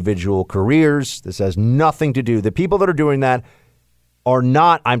about individual careers. This has nothing to do. The people that are doing that are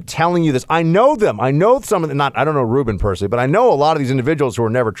not. I'm telling you this. I know them. I know some of them. I don't know Rubin personally, but I know a lot of these individuals who are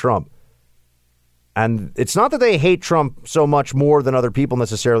never Trump. And it's not that they hate Trump so much more than other people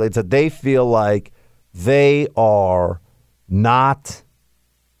necessarily. It's that they feel like they are not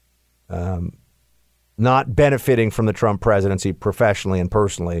benefiting from the Trump presidency professionally and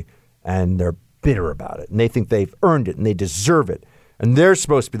personally, and they're bitter about it. And they think they've earned it and they deserve it. And they're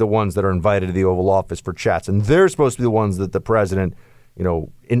supposed to be the ones that are invited to the Oval Office for chats. And they're supposed to be the ones that the president,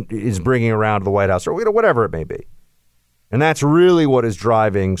 is bringing around to the White House or whatever it may be. And that's really what is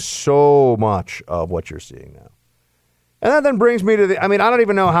driving so much of what you're seeing now. And that then brings me to I don't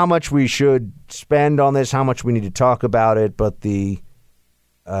even know how much we should spend on this, how much we need to talk about it, but the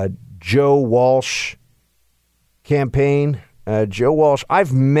Joe Walsh campaign. Joe Walsh,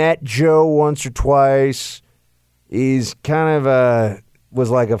 I've met Joe once or twice. He's kind of was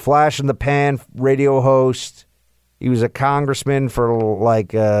like a flash in the pan radio host. He was a congressman for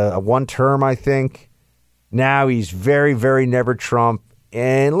like a one term, I think. Now he's very, very never Trump.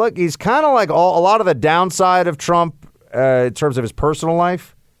 And look, he's kind of like a lot of the downside of Trump in terms of his personal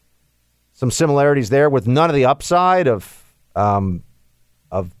life. Some similarities there with none of the upside of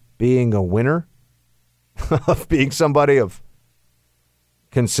being a winner, of being somebody of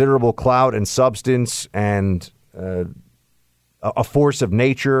considerable clout and substance and a force of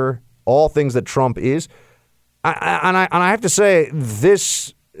nature, all things that Trump is. I have to say,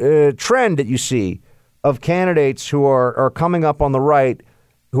 this trend that you see of candidates who are coming up on the right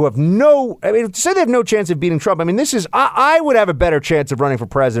who have to say they have no chance of beating Trump. I mean, I would have a better chance of running for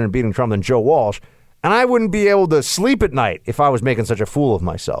president and beating Trump than Joe Walsh, and I wouldn't be able to sleep at night if I was making such a fool of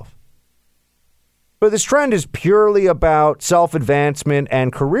myself. But this trend is purely about self-advancement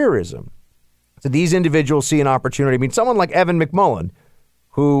and careerism. So these individuals see an opportunity. I mean, someone like Evan McMullin,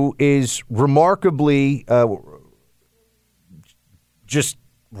 who is remarkably just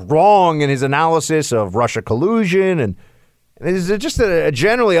wrong in his analysis of Russia collusion, and he's just a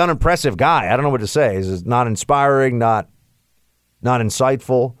generally unimpressive guy. I don't know what to say. He's not inspiring, not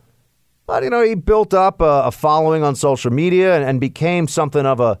insightful. But, he built up a following on social media and became something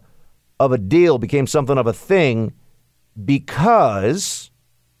of a deal, became something of a thing because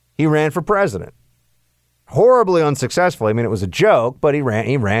he ran for president. Horribly unsuccessfully. I mean, it was a joke, but he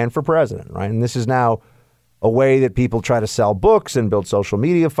ran for president, right? And this is now a way that people try to sell books and build social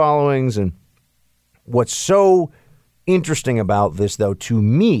media followings. And what's so interesting about this, though, to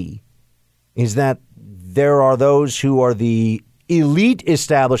me, is that there are those who are the elite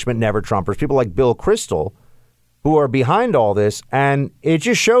establishment never-Trumpers, people like Bill Kristol, who are behind all this. And it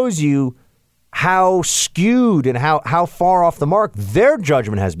just shows you how skewed and how far off the mark their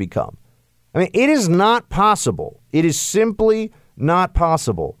judgment has become. I mean, it is not possible. It is simply not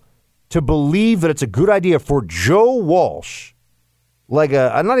possible to believe that it's a good idea for Joe Walsh, like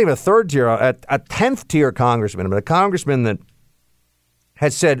not even a third tier, a 10th tier congressman, but a congressman that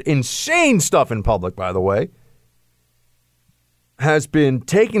has said insane stuff in public, by the way, has been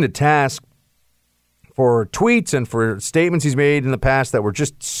taken to task for tweets and for statements he's made in the past that were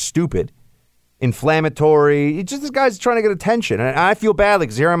just stupid, inflammatory. This guy's trying to get attention. And I feel badly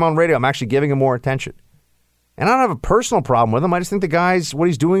because here I'm on radio. I'm actually giving him more attention. And I don't have a personal problem with him. I just think what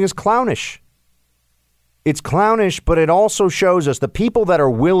he's doing is clownish. It's clownish, but it also shows us the people that are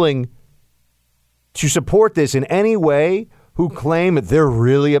willing to support this in any way, who claim that they're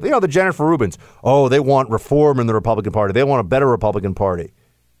really, the Jennifer Rubins. Oh, they want reform in the Republican Party. They want a better Republican Party.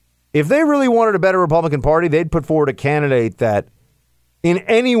 If they really wanted a better Republican Party, they'd put forward a candidate that in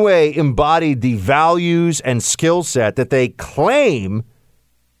any way embodied the values and skill set that they claim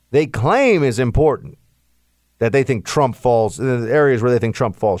is important, that they think Trump falls, in the areas where they think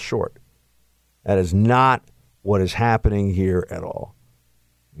Trump falls short. That is not what is happening here at all.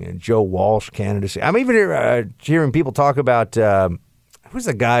 Joe Walsh candidacy. I'm even hearing people talk about, who's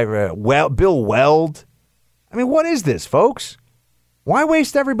the guy, Bill Weld. I mean, what is this, folks? Why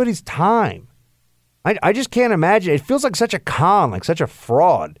waste everybody's time? I just can't imagine. It feels like such a con, like such a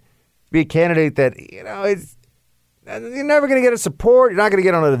fraud to be a candidate that, you're never going to get a support. You're not going to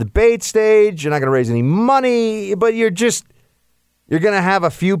get on a debate stage. You're not going to raise any money, but you're going to have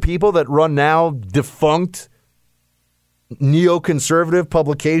a few people that run now defunct neoconservative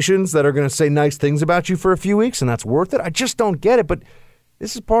publications that are going to say nice things about you for a few weeks, and that's worth it. I just don't get it. But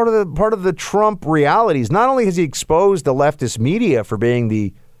this is part of the Trump realities. Not only has he exposed the leftist media for being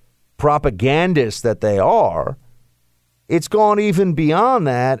the propagandists that they are, it's gone even beyond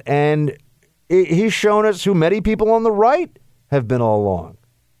that, and he's shown us who many people on the right have been all along.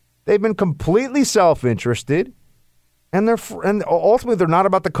 They've been completely self-interested, and ultimately they're not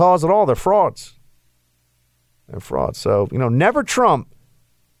about the cause at all. They're frauds. So, never Trump.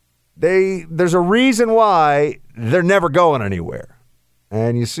 There's a reason why they're never going anywhere.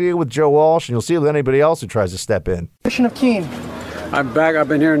 And you see it with Joe Walsh, and you'll see it with anybody else who tries to step in. Commissioner Keene. I'm back. I've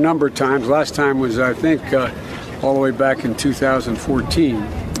been here a number of times. Last time was, I think, all the way back in 2014.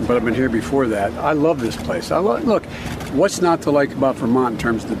 But I've been here before that. I love this place. Look, what's not to like about Vermont in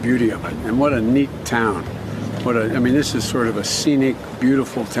terms of the beauty of it? And what a neat town. This is sort of a scenic,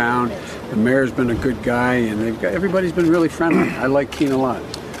 beautiful town. The mayor's been a good guy, and everybody's been really friendly. I like Keene a lot.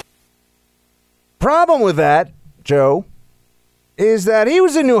 Problem with that, Joe, is that he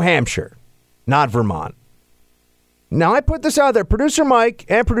was in New Hampshire, not Vermont. Now, I put this out there. Producer Mike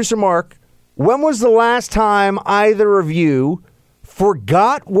and Producer Mark, when was the last time either of you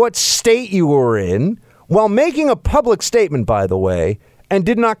forgot what state you were in while making a public statement, by the way, and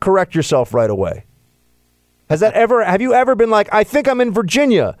did not correct yourself right away? Have you ever been like, I think I'm in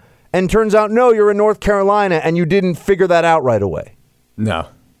Virginia, and turns out, no, you're in North Carolina, and you didn't figure that out right away? No.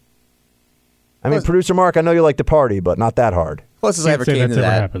 Producer Mark, I know you like to party, but not that hard. Closest I ever came to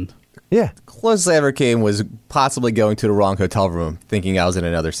that. Happened. Yeah. Closest I ever came was possibly going to the wrong hotel room, thinking I was in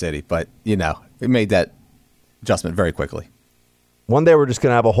another city. But, we made that adjustment very quickly. One day we're just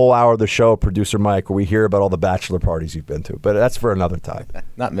going to have a whole hour of the show, Producer Mike, where we hear about all the bachelor parties you've been to. But that's for another time.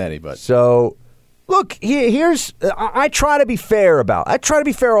 Not many, but. So, look, I try to be fair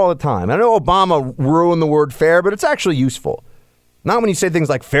all the time. I know Obama ruined the word fair, but it's actually useful. Not when you say things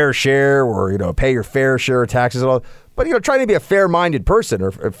like fair share or, pay your fair share of taxes and all. But, trying to be a fair-minded person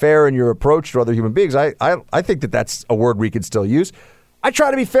or fair in your approach to other human beings, I think that's a word we can still use. I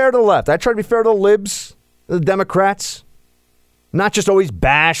try to be fair to the left. I try to be fair to the libs, the Democrats. Not just always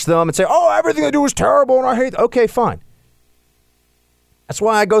bash them and say, oh, everything they do is terrible and I hate them. Okay, fine. That's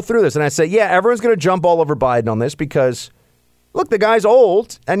why I go through this. And I say, yeah, everyone's going to jump all over Biden on this because, look, the guy's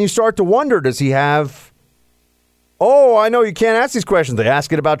old. And you start to wonder, does he have... Oh, I know you can't ask these questions. They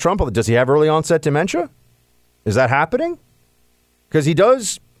ask it about Trump. Does he have early onset dementia? Is that happening? Because he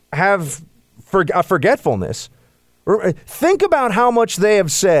does have a forgetfulness. Think about how much they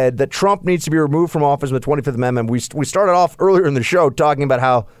have said that Trump needs to be removed from office with the 25th Amendment. We started off earlier in the show talking about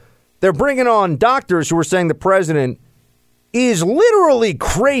how they're bringing on doctors who are saying the president is literally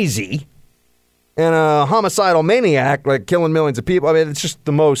crazy and a homicidal maniac, like killing millions of people. It's just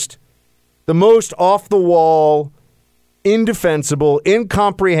the most the most off-the-wall, indefensible,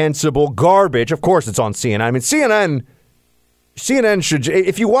 incomprehensible garbage. Of course, it's on CNN. I mean, CNN should,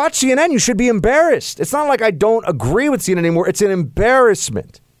 if you watch CNN, you should be embarrassed. It's not like I don't agree with CNN anymore. It's an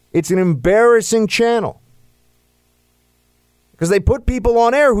embarrassment. It's an embarrassing channel. Because they put people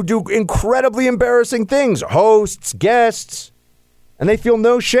on air who do incredibly embarrassing things, hosts, guests, and they feel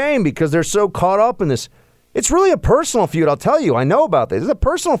no shame because they're so caught up in this. It's really a personal feud, I'll tell you. I know about this. It's a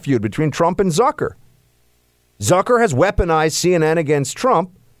personal feud between Trump and Zucker. Zucker has weaponized CNN against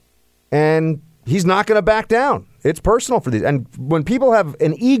Trump, and he's not going to back down. It's personal for these. And when people have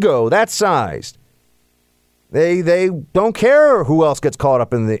an ego that sized, they don't care who else gets caught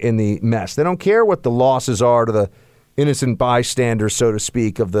up in the mess. They don't care what the losses are to the innocent bystanders, so to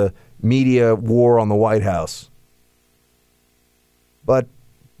speak, of the media war on the White House. But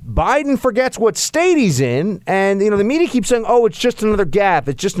Biden forgets what state he's in, and the media keeps saying, "Oh, it's just another gaffe.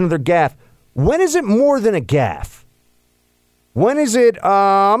 It's just another gaffe." When is it more than a gaffe? When is it?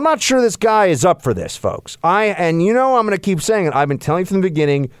 I'm not sure this guy is up for this, folks. I'm going to keep saying it. I've been telling you from the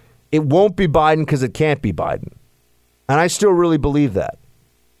beginning, it won't be Biden because it can't be Biden, and I still really believe that.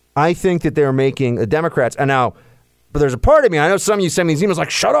 I think that they're making the Democrats, and now. But there's a part of me, I know some of you send me these emails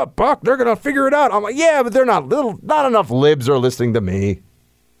like, "Shut up, Buck, they're going to figure it out." I'm like, yeah, but they're not enough libs are listening to me.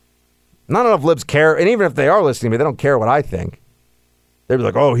 Not enough libs care, and even if they are listening to me, they don't care what I think. They'd be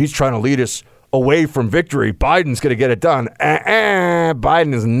like, "Oh, he's trying to lead us away from victory. Biden's going to get it done."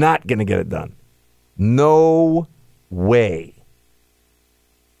 Biden is not going to get it done. No way.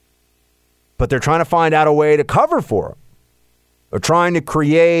 But they're trying to find out a way to cover for him. They're trying to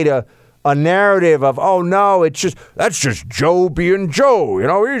create a narrative of, "Oh, no, that's just Joe being Joe.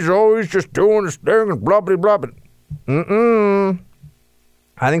 He's always just doing his thing and blah, blah, blah."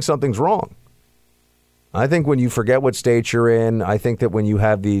 I think something's wrong. I think when you forget what state you're in, I think that when you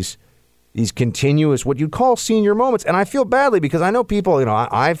have these continuous, what you'd call senior moments, and I feel badly because I know people,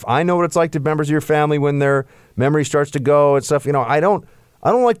 I know what it's like to members of your family when their memory starts to go and stuff. I don't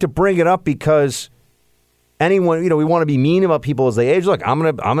like to bring it up because anyone, we want to be mean about people as they age. Look, I'm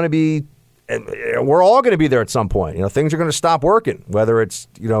going to be, we're all going to be there at some point. Things are going to stop working, whether it's,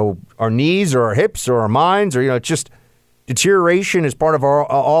 our knees or our hips or our minds or, it's just deterioration is part of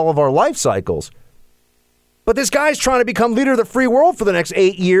all of our life cycles. But this guy's trying to become leader of the free world for the next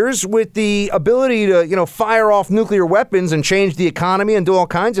 8 years with the ability to, fire off nuclear weapons and change the economy and do all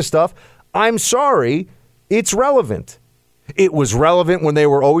kinds of stuff. I'm sorry, it's relevant. It was relevant when they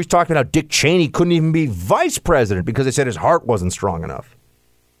were always talking about how Dick Cheney couldn't even be vice president because they said his heart wasn't strong enough.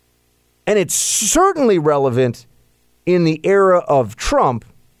 And it's certainly relevant in the era of Trump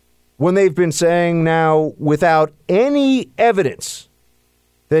when they've been saying now without any evidence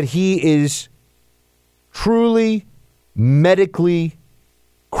that he is truly medically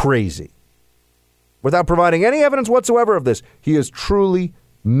crazy. Without providing any evidence whatsoever of this, he is truly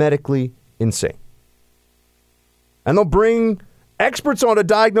medically insane. And they'll bring experts on to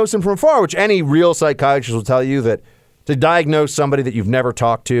diagnose him from afar, which any real psychiatrist will tell you that to diagnose somebody that you've never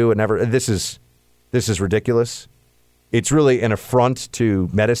talked to and this is ridiculous. It's really an affront to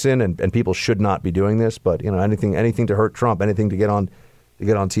medicine, and people should not be doing this. But anything to hurt Trump, anything to get on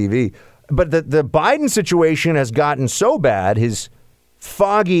TV. But the Biden situation has gotten so bad. His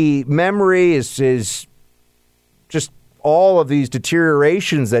foggy memory is just all of these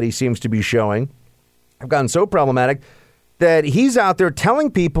deteriorations that he seems to be showing have gotten so problematic that he's out there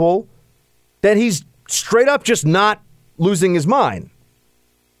telling people that he's straight up just not losing his mind.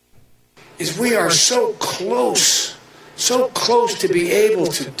 We are so close to be able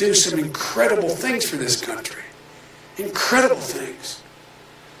to do some incredible things for this country. Incredible things.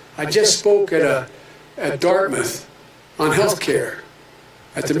 I just spoke at Dartmouth on healthcare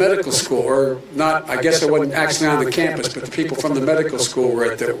at the medical school, or not, I guess I wasn't actually on the campus, but the people from the medical school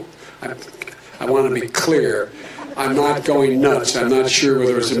were at the, I want to be clear, I'm not going nuts. I'm not sure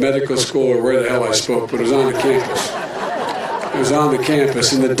whether it was a medical school or where the hell I spoke, but it was on the campus. It was on the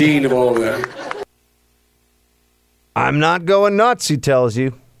campus, and the dean of all of that. I'm not going nuts, he tells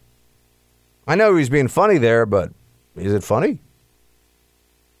you. I know he's being funny there, but is it funny?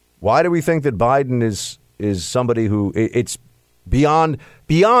 Why do we think that Biden is somebody who it's beyond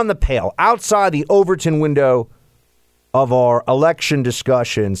the pale, outside the Overton window of our election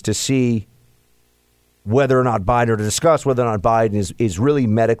discussions to see whether or not Biden, or to discuss whether or not Biden is really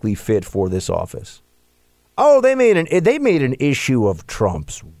medically fit for this office? Oh, they made an issue of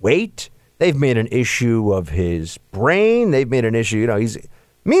Trump's weight. They've made an issue of his brain. They've made an issue,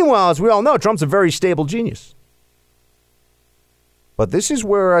 meanwhile, as we all know, Trump's a very stable genius. But this is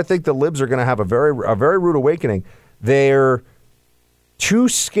where I think the libs are going to have a very rude awakening. They're too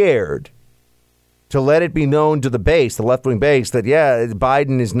scared to let it be known to the base, the left-wing base, that, yeah,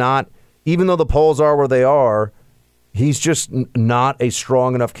 Biden is not, even though the polls are where they are, he's just not a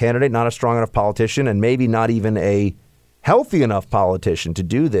strong enough candidate, not a strong enough politician, and maybe not even a healthy enough politician to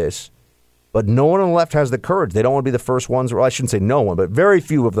do this. But no one on the left has the courage. They don't want to be the first ones, or I shouldn't say no one, but very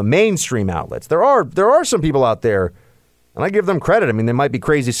few of the mainstream outlets. There are some people out there, and I give them credit. I mean, they might be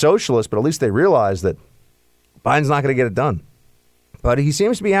crazy socialists, but at least they realize that Biden's not going to get it done. But he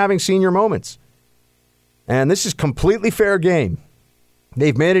seems to be having senior moments. And this is completely fair game.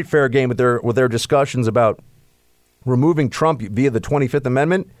 They've made it fair game with their discussions about removing Trump via the 25th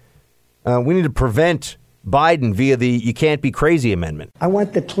Amendment. We need to prevent Biden via the You Can't Be Crazy Amendment. I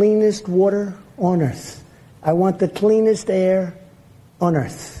want the cleanest water on earth. I want the cleanest air on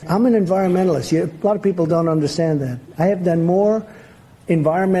earth. I'm an environmentalist. A lot of people don't understand that. I have done more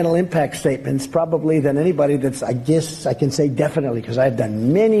environmental impact statements probably than anybody that's, I guess I can say definitely, because I've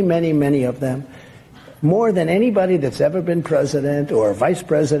done many, many, many of them. More than anybody that's ever been president or vice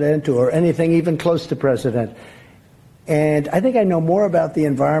president or anything even close to president. And I think I know more about the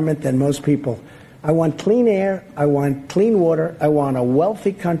environment than most people. I want clean air. I want clean water. I want a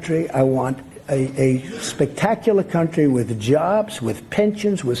wealthy country. I want a spectacular country with jobs, with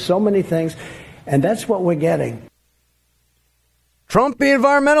pensions, with so many things. And that's what we're getting. Trump the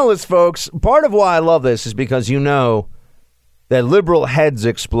environmentalist, folks. Part of why I love this is because you know that liberal heads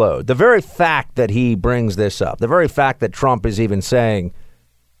explode. The very fact that he brings this up, the very fact that Trump is even saying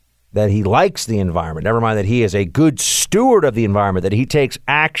that he likes the environment, never mind that he is a good steward of the environment, that he takes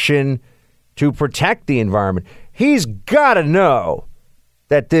action to protect the environment, he's got to know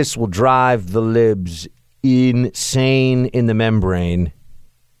that this will drive the libs insane in the membrane,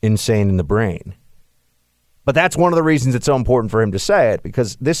 insane in the brain. But that's one of the reasons it's so important for him to say it,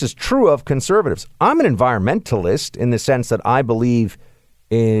 because this is true of conservatives. I'm an environmentalist in the sense that I believe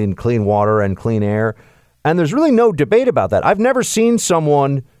in clean water and clean air, and there's really no debate about that. I've never seen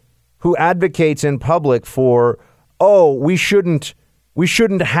someone who advocates in public for, we shouldn't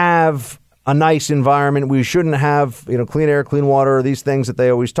have a nice environment. We shouldn't have, clean air, clean water, these things that they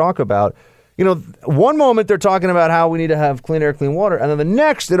always talk about. One moment they're talking about how we need to have clean air, clean water. And then the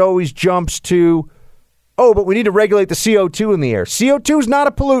next, it always jumps to, but we need to regulate the CO2 in the air. CO2 is not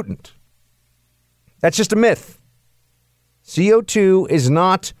a pollutant. That's just a myth. CO2 is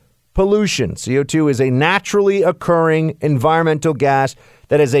not pollution. CO2 is a naturally occurring environmental gas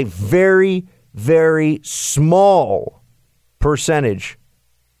that is a very, very small percentage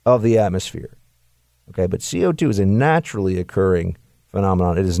of the atmosphere. Okay, but CO2 is a naturally occurring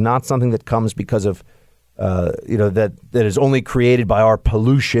phenomenon. It is not something that comes because of, that is only created by our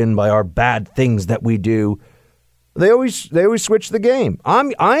pollution, by our bad things that we do. They always switch the game.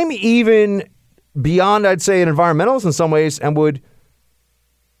 I'm even beyond, I'd say, an environmentalist in some ways, and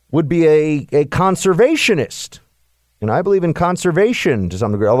would be a conservationist. And I believe in conservation to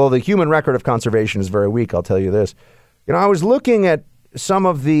some degree, although the human record of conservation is very weak, I'll tell you this. I was looking at some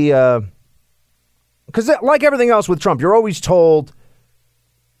of the, because like everything else with Trump, you're always told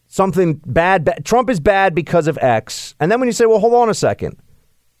something bad. Trump is bad because of X. And then when you say, well, hold on a second,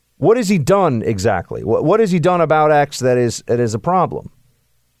 what has he done exactly? What has he done about X that is a problem?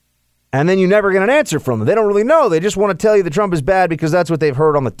 And then you never get an answer from them. They don't really know. They just want to tell you that Trump is bad because that's what they've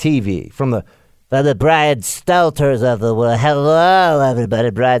heard on the TV from the Brian Stelters of the world. Hello,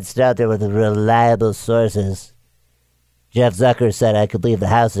 everybody. Brian Stelter with the reliable sources. Jeff Zucker said I could leave the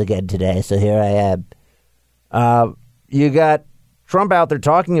house again today, so here I am. You got Trump out there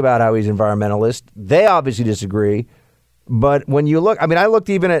talking about how he's environmentalist. They obviously disagree. But when you look, I looked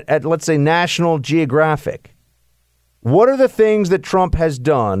even at let's say, National Geographic. What are the things that Trump has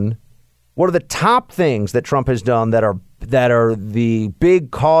done? What are the top things that Trump has done that are the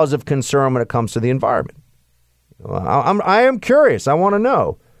big cause of concern when it comes to the environment? I am curious. I want to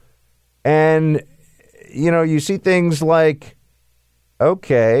know. And you see things like,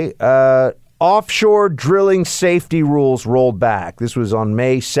 offshore drilling safety rules rolled back. This was on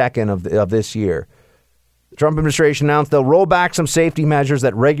May 2nd of this year. The Trump administration announced they'll roll back some safety measures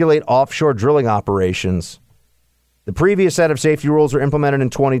that regulate offshore drilling operations. The previous set of safety rules were implemented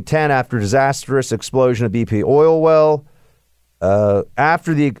in 2010 after a disastrous explosion of BP oil well.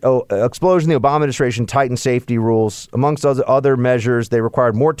 After the explosion, the Obama administration tightened safety rules. Amongst other measures, they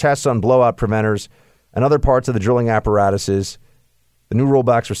required more tests on blowout preventers and other parts of the drilling apparatuses. The new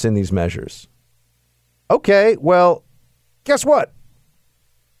rollbacks rescind these measures. Okay, well, guess what?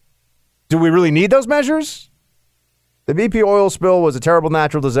 Do we really need those measures? The BP oil spill was a terrible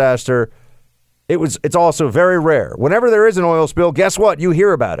natural disaster. It's also very rare. Whenever there is an oil spill, guess what? You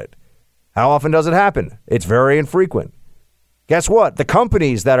hear about it. How often does it happen? It's very infrequent. Guess what? The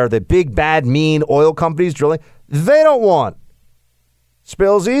companies that are the big, bad, mean oil companies drilling, they don't want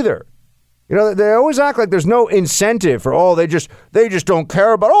spills either. You know, they always act like there's no incentive for, they just don't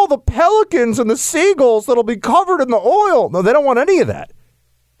care about all the pelicans and the seagulls that'll be covered in the oil. No, they don't want any of that.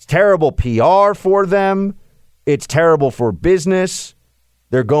 It's terrible PR for them. It's terrible for business.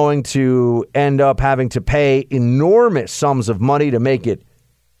 They're going to end up having to pay enormous sums of money to make it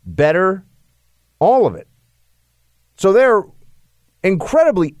better. All of it. So they're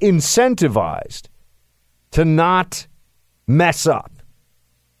incredibly incentivized to not mess up.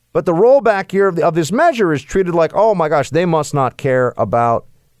 But the rollback here of this measure is treated like, oh my gosh, they must not care about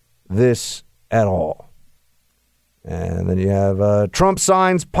this at all. And then you have Trump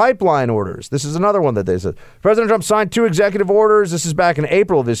signs pipeline orders. This is another one that they said. President Trump signed 2 executive orders. This is back in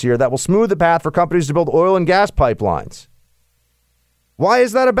April of this year that will smooth the path for companies to build oil and gas pipelines. Why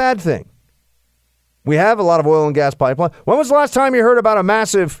is that a bad thing? We have a lot of oil and gas pipelines. When was the last time you heard about a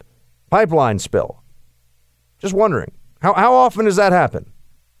massive pipeline spill? Just wondering. How often does that happen?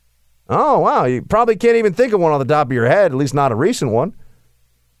 Oh, wow. You probably can't even think of one on the top of your head, at least not a recent one.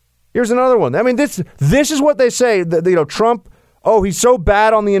 Here's another one. I mean, this is what they say. Trump, he's so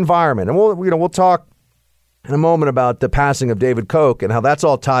bad on the environment. And we'll talk in a moment about the passing of David Koch and how that's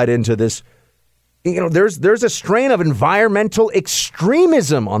all tied into this. There's a strain of environmental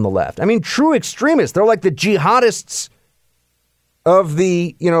extremism on the left. I mean, true extremists. They're like the jihadists of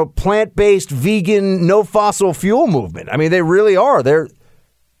the, plant-based, vegan, no fossil fuel movement. I mean, they really are. They're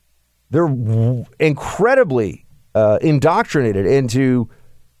incredibly indoctrinated into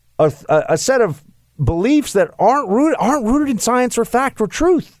a set of beliefs that aren't rooted in science or fact or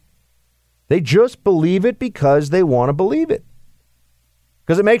truth. They just believe it because they want to believe it.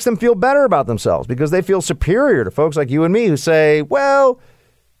 Because it makes them feel better about themselves, because they feel superior to folks like you and me who say, well,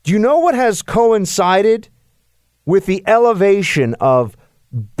 do you know what has coincided with the elevation of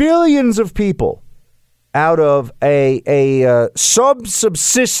billions of people out of a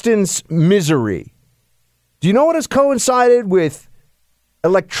subsistence misery? Do you know what has coincided with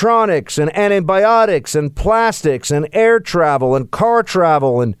electronics and antibiotics and plastics and air travel and car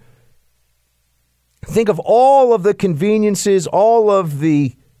travel? And think of all of the conveniences, all of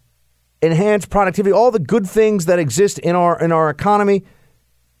the enhanced productivity, all the good things that exist in our economy.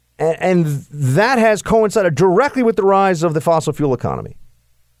 And that has coincided directly with the rise of the fossil fuel economy.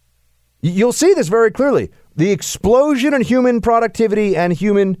 You'll see this very clearly. The explosion in human productivity and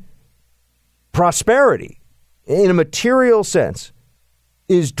human prosperity in a material sense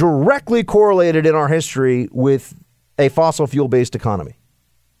is directly correlated in our history with a fossil fuel-based economy.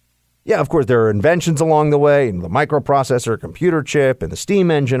 Yeah, of course, there are inventions along the way, and the microprocessor, computer chip, and the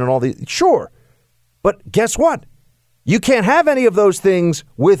steam engine and all these. Sure. But guess what? You can't have any of those things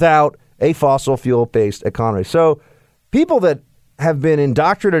without a fossil fuel-based economy. So people that have been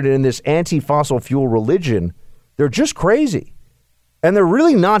indoctrinated in this anti-fossil fuel religion, they're just crazy. And they're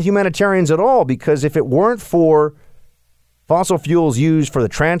really not humanitarians at all, because if it weren't for fossil fuels used for the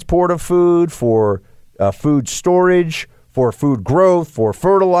transport of food, for food storage, for food growth, for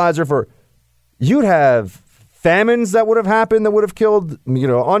fertilizer, you'd have famines that would have happened that would have killed,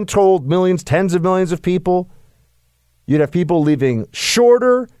 untold millions, tens of millions of people. You'd have people living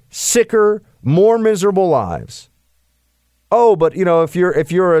shorter, sicker, more miserable lives. Oh, but if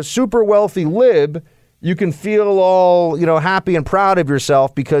you're a super wealthy lib, you can feel all happy and proud of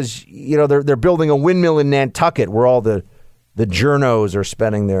yourself because they're building a windmill in Nantucket where all the journos are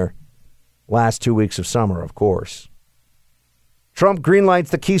spending their last 2 weeks of summer, of course. Trump greenlights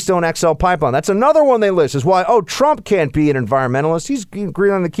the Keystone XL pipeline. That's another one they list is why, Trump can't be an environmentalist. He's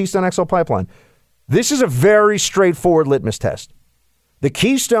greenlighting the Keystone XL pipeline. This is a very straightforward litmus test. The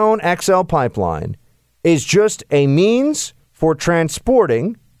Keystone XL pipeline is just a means for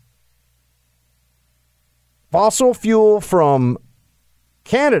transporting fossil fuel from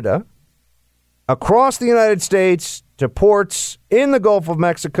Canada across the United States to ports in the Gulf of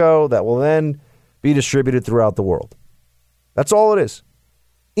Mexico that will then be distributed throughout the world. That's all it is.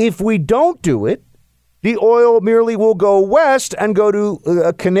 If we don't do it, the oil merely will go west and go to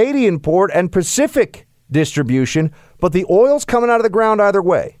a Canadian port and Pacific distribution, but the oil's coming out of the ground either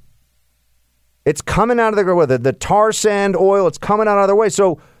way. It's coming out of the ground. The tar sand oil, it's coming out either way.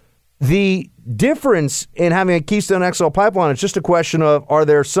 So the difference in having a Keystone XL pipeline is just a question of, are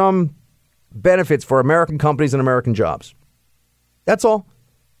there some benefits for American companies and American jobs? That's all.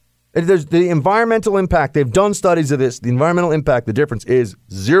 There's the environmental impact. They've done studies of this. The environmental impact, the difference is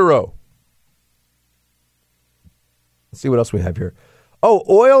zero. Let's see what else we have here.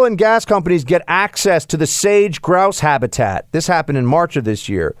 Oil and gas companies get access to the sage grouse habitat. This happened in March of this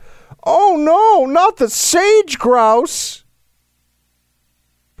year. Oh, no, not the sage grouse.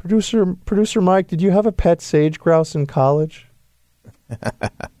 Producer Mike, did you have a pet sage grouse in college?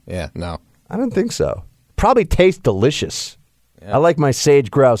 Yeah, no. I don't think so. Probably tastes delicious. Yeah. I like my sage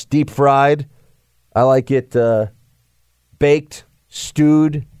grouse deep fried. I like it baked,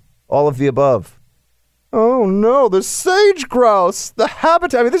 stewed, all of the above. Oh no, the sage grouse, the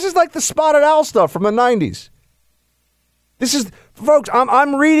habitat. I mean, this is like the spotted owl stuff from the 90s. This is, folks,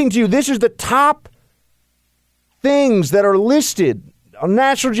 I'm reading to you. This is the top things that are listed on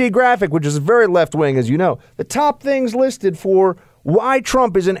National Geographic, which is very left-wing, as you know. The top things listed for why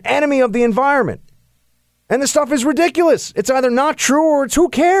Trump is an enemy of the environment. And the stuff is ridiculous. It's either not true or it's who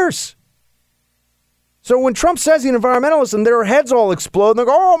cares. So when Trump says he's an environmentalist and their heads all explode, and they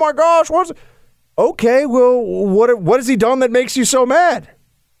go, oh my gosh, what's it? Okay, well, what has he done that makes you so mad?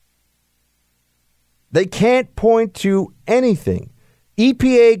 They can't point to anything.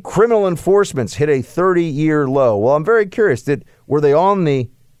 EPA criminal enforcements hit a 30-year low. Well, I'm very curious. Were they on the...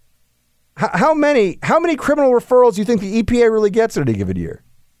 How many criminal referrals do you think the EPA really gets in any given year?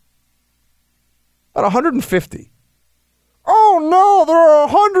 About 150. Oh, no, there are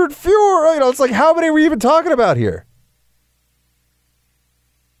 100 fewer. You know, it's like, how many are we even talking about here?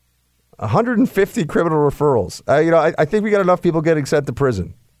 150 criminal referrals. I think we got enough people getting sent to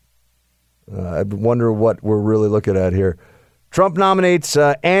prison. I wonder what we're really looking at here. Trump nominates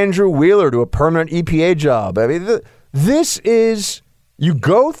Andrew Wheeler to a permanent EPA job. I mean, this is, you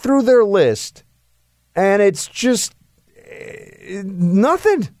go through their list, and it's just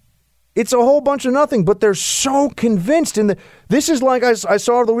nothing. It's a whole bunch of nothing, but they're so convinced. This is like I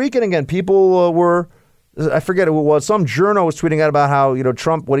saw over the weekend again. People were, I forget who it was, some journo was tweeting out about how,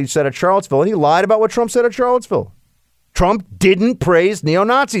 Trump, what he said at Charlottesville, and he lied about what Trump said at Charlottesville. Trump didn't praise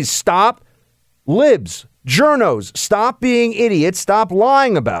neo-Nazis. Stop, libs, journos, stop being idiots, stop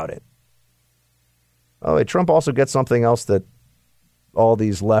lying about it. Oh, Trump also gets something else that all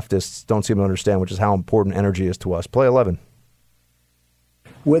these leftists don't seem to understand, which is how important energy is to us. Play 11.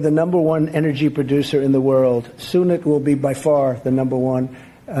 We're the number one energy producer in the world. Soon it will be by far the number one.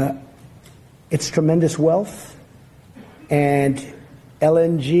 It's tremendous wealth, and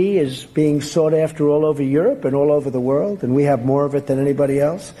LNG is being sought after all over Europe and all over the world, and we have more of it than anybody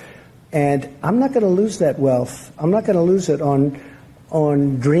else. And I'm not going to lose that wealth. I'm not going to lose it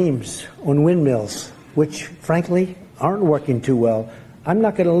on dreams, on windmills, which, frankly, aren't working too well. I'm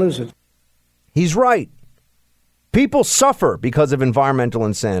not going to lose it. He's right. People suffer because of environmental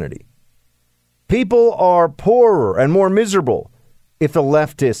insanity. People are poorer and more miserable if the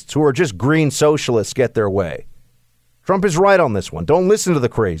leftists, who are just green socialists, get their way. Trump is right on this one. Don't listen to the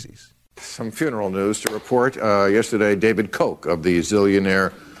crazies. Some funeral news to report. Yesterday, David Koch of the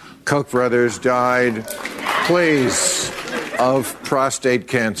zillionaire Koch brothers died, please, of prostate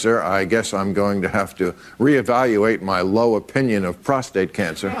cancer. I guess I'm going to have to reevaluate my low opinion of prostate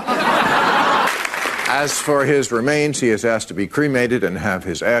cancer. As for his remains, he is asked to be cremated and have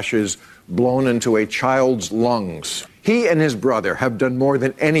his ashes blown into a child's lungs. He and his brother have done more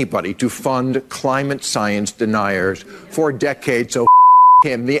than anybody to fund climate science deniers for decades, so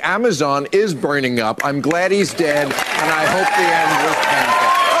him. The Amazon is burning up. I'm glad he's dead, and I hope the end was painful.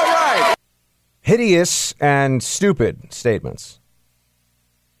 All right. Hideous and stupid statements.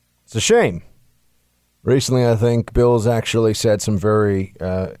 It's a shame. Recently, I think Bill's actually said some very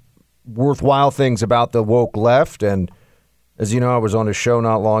worthwhile things about the woke left, and as you know, I was on his show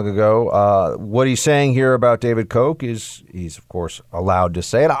not long ago. What he's saying here about David Koch is he's, of course, allowed to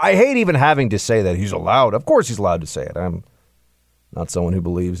say it. I hate even having to say that. He's allowed. Of course he's allowed to say it. I'm not someone who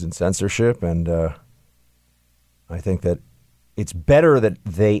believes in censorship, and I think that it's better that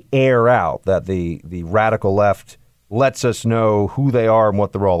they air out, that the radical left lets us know who they are and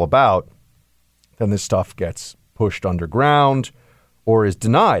what they're all about, than this stuff gets pushed underground or is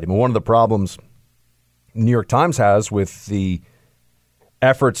denied. I mean, one of the problems the New York Times has with the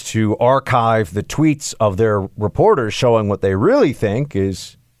efforts to archive the tweets of their reporters showing what they really think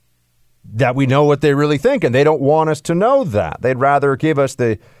is that we know what they really think, and they don't want us to know that. They'd rather give us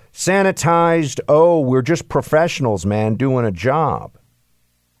the sanitized, oh, we're just professionals, man, doing a job.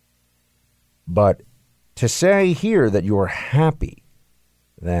 But to say here that you're happy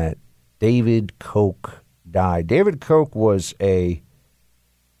that David Koch died. David Koch was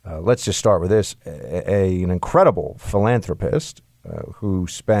let's just start with this, an incredible philanthropist who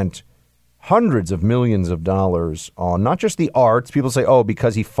spent hundreds of millions of dollars on not just the arts. People say, oh,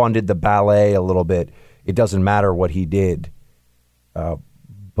 because he funded the ballet a little bit, it doesn't matter what he did.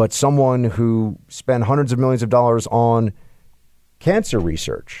 But someone who spent hundreds of millions of dollars on cancer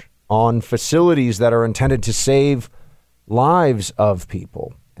research, on facilities that are intended to save lives of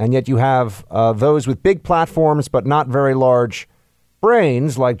people. And yet you have those with big platforms but not very large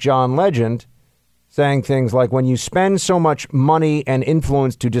brains like John Legend, saying things like, when you spend so much money and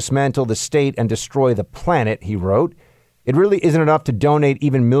influence to dismantle the state and destroy the planet, he wrote, it really isn't enough to donate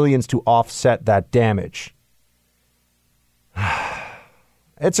even millions to offset that damage.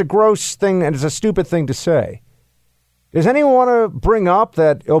 It's a gross thing and it's a stupid thing to say. Does anyone want to bring up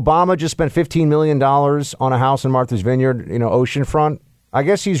that Obama just spent $15 million on a house in Martha's Vineyard, oceanfront? I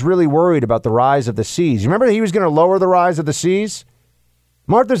guess he's really worried about the rise of the seas. You remember he was going to lower the rise of the seas?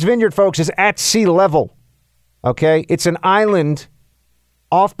 Martha's Vineyard, folks, is at sea level. Okay? It's an island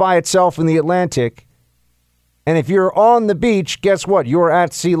off by itself in the Atlantic. And if you're on the beach, guess what? You're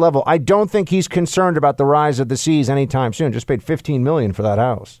at sea level. I don't think he's concerned about the rise of the seas anytime soon. Just paid $15 million for that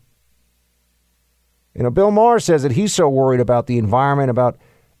house. Bill Maher says that he's so worried about the environment, about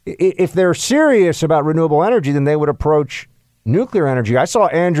if they're serious about renewable energy, then they would approach nuclear energy. I saw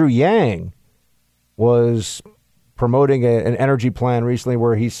Andrew Yang was promoting an energy plan recently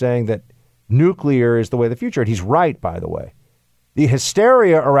where he's saying that nuclear is the way of the future. And he's right, by the way. The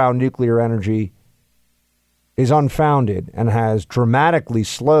hysteria around nuclear energy is unfounded and has dramatically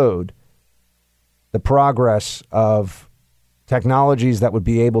slowed the progress of technologies that would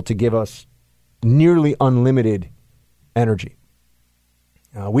be able to give us nearly unlimited energy.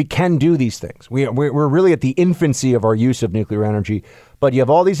 We can do these things. We're really at the infancy of our use of nuclear energy, but you have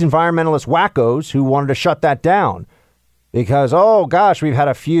all these environmentalist wackos who wanted to shut that down because, oh gosh, we've had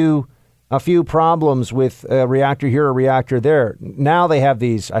a few problems with a reactor here, a reactor there. Now they have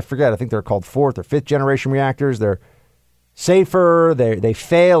these, I think they're called 4th or 5th generation reactors. They're safer. They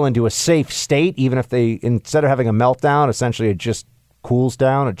fail into a safe state, even if they, instead of having a meltdown, essentially it just cools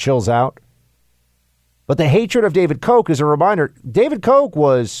down, it chills out. But the hatred of David Koch is a reminder. David Koch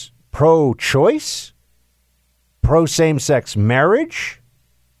was pro-choice, pro-same-sex marriage,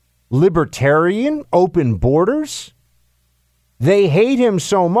 libertarian, open borders. They hate him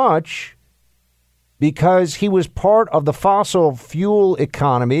so much because he was part of the fossil fuel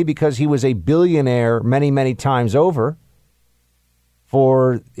economy, because he was a billionaire many, many times over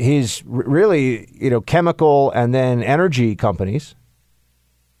for his really, chemical and then energy companies.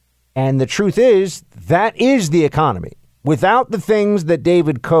 And the truth is, that is the economy. Without the things that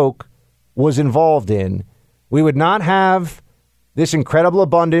David Koch was involved in, we would not have this incredible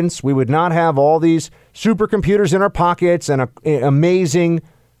abundance. We would not have all these supercomputers in our pockets and amazing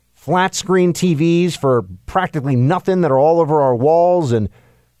flat screen TVs for practically nothing that are all over our walls, and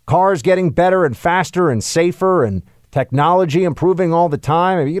cars getting better and faster and safer, and technology improving all the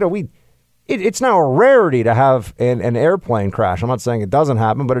time. I mean, it's now a rarity to have an airplane crash. I'm not saying it doesn't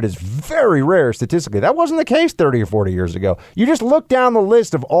happen, but it is very rare statistically. That wasn't the case 30 or 40 years ago. You just look down the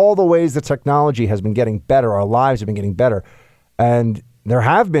list of all the ways that technology has been getting better. Our lives have been getting better. And there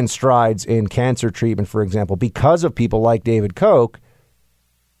have been strides in cancer treatment, for example, because of people like David Koch,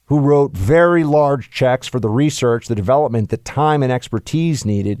 who wrote very large checks for the research, the development, the time and expertise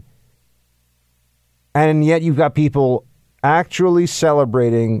needed. And yet you've got people actually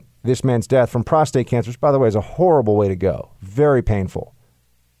celebrating this man's death from prostate cancer, which, by the way, is a horrible way to go. Very painful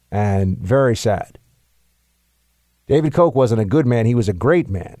and very sad. David Koch wasn't a good man. He was a great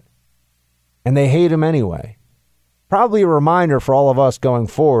man. And they hate him anyway. Probably a reminder for all of us going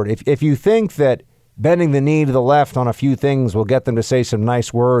forward. If you think that bending the knee to the left on a few things will get them to say some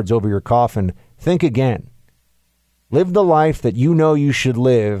nice words over your coffin, think again. Live the life that you know you should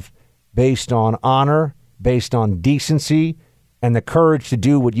live based on honor, based on decency, and the courage to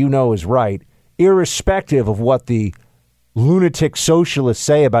do what you know is right, irrespective of what the lunatic socialists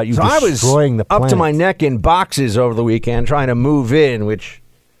say about you destroying the planet. Up to my neck in boxes over the weekend trying to move in, which,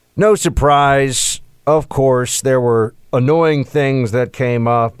 no surprise, of course, there were annoying things that came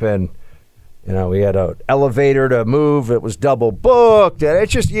up, and we had an elevator to move. It was double booked. And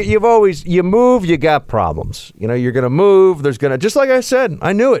it's just, you move, you got problems. You're going to move. Just like I said,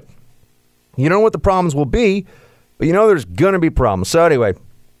 I knew it. You don't know what the problems will be, but there's going to be problems. So anyway,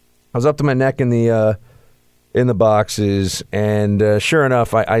 I was up to my neck in the boxes, and sure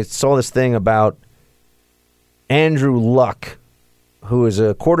enough, I saw this thing about Andrew Luck, who is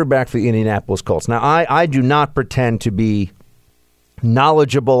a quarterback for the Indianapolis Colts. Now, I do not pretend to be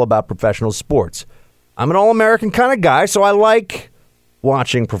knowledgeable about professional sports. I'm an all-American kind of guy, so I like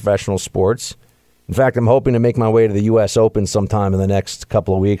watching professional sports. In fact, I'm hoping to make my way to the U.S. Open sometime in the next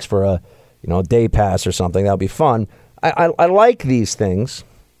couple of weeks for a day pass or something. That'll be fun. I like these things,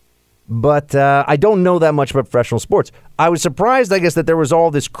 but I don't know that much about professional sports. I was surprised, I guess, that there was all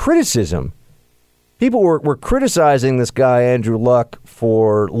this criticism. People were criticizing this guy, Andrew Luck,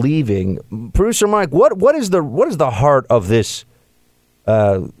 for leaving. Producer Mike, what is the heart of this,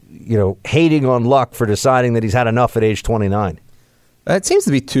 hating on Luck for deciding that he's had enough at age 29? It seems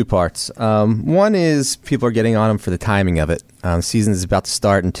to be two parts. One is people are getting on him for the timing of it. The season is about to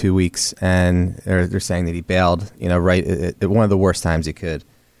start in 2 weeks, and they're saying that he bailed, right at one of the worst times he could.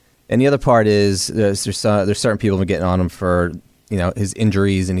 And the other part is there's certain people who are getting on him for his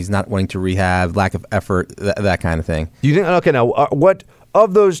injuries, and he's not wanting to rehab, lack of effort, that kind of thing. Do you think? Okay, now what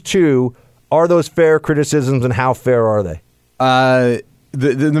of those two are those fair criticisms, and how fair are they?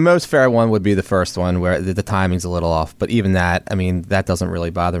 The most fair one would be the first one, where the timing's a little off. But even that, that doesn't really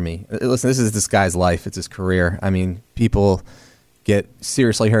bother me. Listen, this is this guy's life. It's his career. People get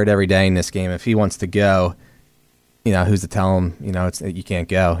seriously hurt every day in this game. If he wants to go, who's to tell him, you can't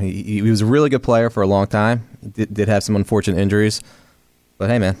go. He was a really good player for a long time. Did have some unfortunate injuries. But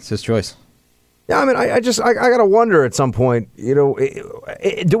hey, man, it's his choice. Yeah, I got to wonder at some point,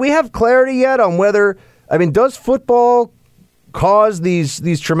 do we have clarity yet on whether, does football cause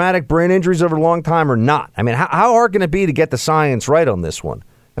these traumatic brain injuries over a long time or not? How hard can it be to get the science right on this one?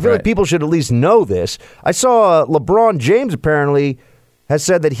 I feel like people should at least know this. I saw LeBron James apparently has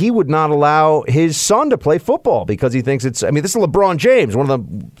said that he would not allow his son to play football because he thinks this is LeBron James, one of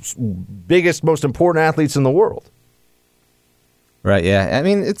the biggest, most important athletes in the world. Right, yeah.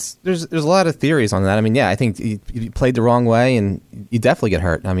 There's a lot of theories on that. I think you played the wrong way and you definitely get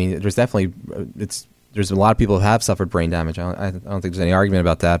hurt. There's a lot of people who have suffered brain damage. I don't think there's any argument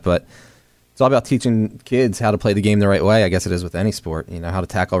about that, but it's all about teaching kids how to play the game the right way. I guess it is with any sport, how to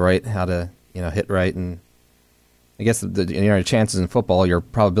tackle right, how to, hit right. And I guess the chances in football, your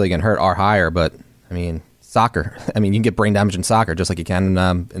probability of getting hurt are higher, but soccer, you can get brain damage in soccer just like you can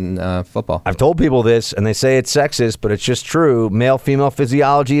in football. I've told people this, and they say it's sexist, but it's just true. Male-female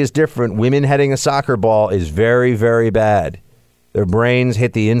physiology is different. Women heading a soccer ball is very, very bad. Their brains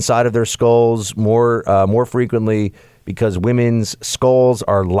hit the inside of their skulls more frequently because women's skulls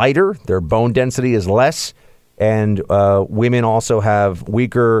are lighter, their bone density is less, and women also have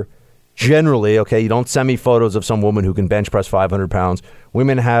weaker, generally, you don't send me photos of some woman who can bench press 500 pounds.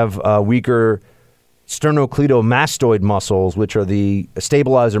 Women have weaker sternocleidomastoid muscles, which are the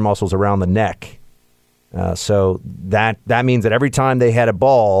stabilizer muscles around the neck. So that means that every time they hit a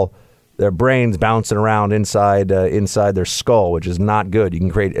ball, their brain's bouncing around inside their skull, which is not good. You can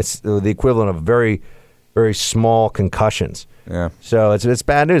create the equivalent of very, very small concussions. Yeah. So it's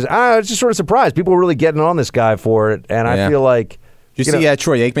bad news. I was just sort of surprised. People were really getting on this guy for it, and I feel like... Did you see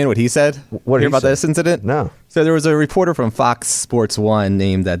Troy Aikman, what he said? What did Hear he about say? this incident? No. So there was a reporter from Fox Sports 1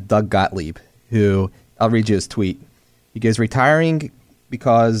 named Doug Gottlieb, who, I'll read you his tweet. He goes, retiring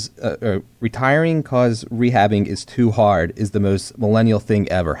cause rehabbing is too hard is the most millennial thing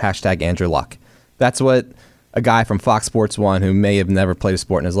ever. #Andrew Luck. That's what a guy from Fox Sports 1 who may have never played a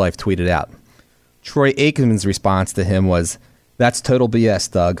sport in his life tweeted out. Troy Aikman's response to him was, that's total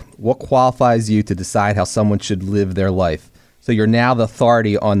BS, Doug. What qualifies you to decide how someone should live their life? So you're now the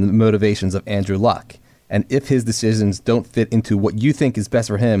authority on the motivations of Andrew Luck. And if his decisions don't fit into what you think is best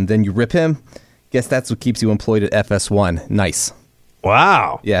for him, then you rip him? Guess that's what keeps you employed at FS1. Nice.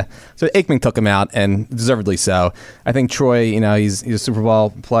 Wow. Yeah. So Aikman took him out, and deservedly so. I think Troy, he's a Super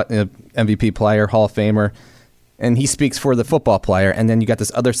Bowl MVP player, Hall of Famer, and he speaks for the football player. And then you got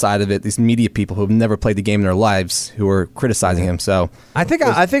this other side of it, these media people who have never played the game in their lives who are criticizing him. So I think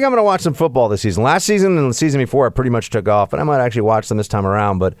I'm going to watch some football this season. Last season and the season before, I pretty much took off, and I might actually watch them this time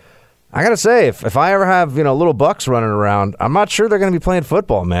around. But I got to say, if I ever have little bucks running around, I'm not sure they're going to be playing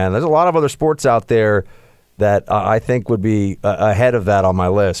football, man. There's a lot of other sports out there that I think would be ahead of that on my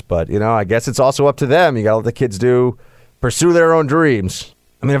list. But, I guess it's also up to them. You got to let the kids pursue their own dreams.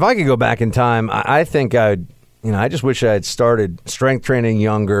 If I could go back in time, I think I just wish I had started strength training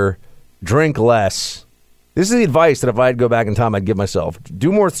younger, drink less. This is the advice that if I'd go back in time, I'd give myself.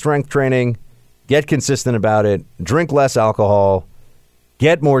 Do more strength training, get consistent about it, drink less alcohol,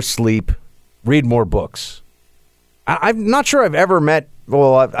 get more sleep, read more books. I'm not sure I've ever met...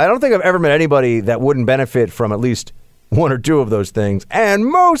 Well, I don't think I've ever met anybody that wouldn't benefit from at least one or two of those things. And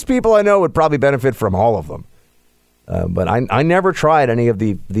most people I know would probably benefit from all of them. But I never tried any of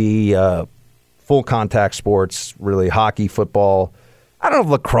the full contact sports, really, hockey, football. I don't know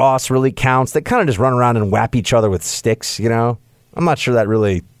if lacrosse really counts. They kind of just run around and whap each other with sticks, I'm not sure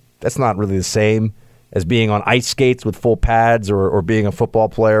that's not really the same as being on ice skates with full pads or being a football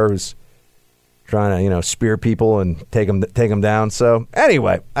player who's trying to, spear people and take them down. So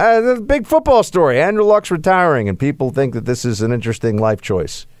anyway, the big football story. Andrew Luck's retiring, and people think that this is an interesting life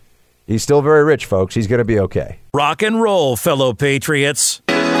choice. He's still very rich, folks. He's going to be okay. Rock and roll, fellow Patriots.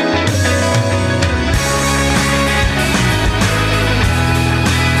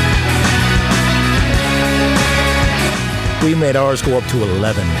 We made ours go up to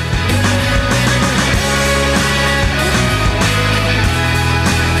 11.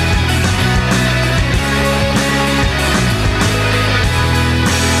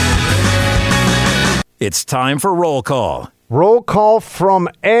 It's time for roll call. Roll call from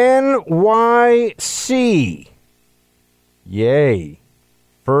NYC. Yay.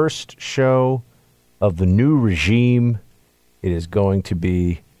 First show of the new regime. It is going to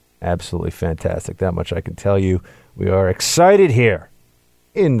be absolutely fantastic. That much I can tell you. We are excited here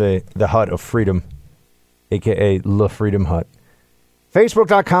in the Hut of Freedom, a.k.a. La Freedom Hut.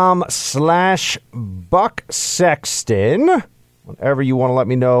 Facebook.com/BuckSexton. Whenever you want to let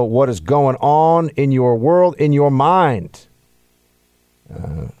me know what is going on in your world, in your mind.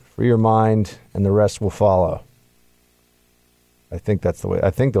 Free your mind, and the rest will follow. I think that's the way. I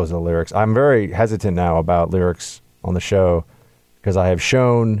think those are the lyrics. I'm very hesitant now about lyrics on the show because I have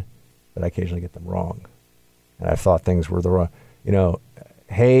shown that I occasionally get them wrong. And I thought things were the wrong.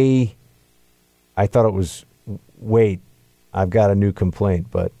 Hey, I thought it was, wait, I've got a new complaint.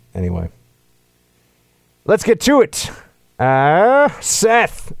 But anyway, let's get to it.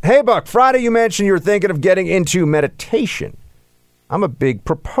 Seth. Hey, Buck. Friday you mentioned you were thinking of getting into meditation. I'm a big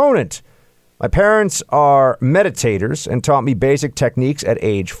proponent. My parents are meditators and taught me basic techniques at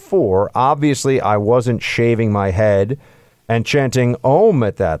age 4. Obviously, I wasn't shaving my head and chanting Om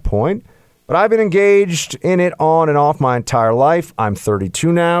at that point, but I've been engaged in it on and off my entire life. I'm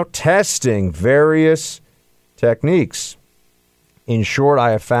 32 now, testing various techniques. In short,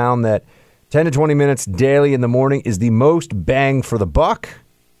 I have found that 10 to 20 minutes daily in the morning is the most bang for the buck.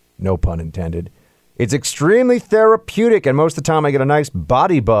 No pun intended. It's extremely therapeutic, and most of the time I get a nice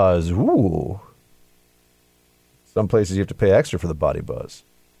body buzz. Ooh. Some places you have to pay extra for the body buzz.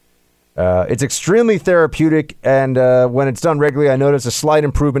 It's extremely therapeutic, and when it's done regularly, I notice a slight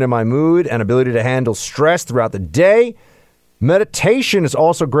improvement in my mood and ability to handle stress throughout the day. Meditation is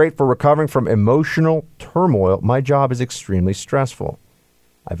also great for recovering from emotional turmoil. My job is extremely stressful.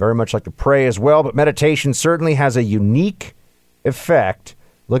 I very much like to pray as well, but meditation certainly has a unique effect.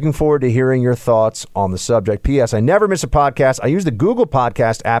 Looking forward to hearing your thoughts on the subject. P.S. I never miss a podcast. I use the Google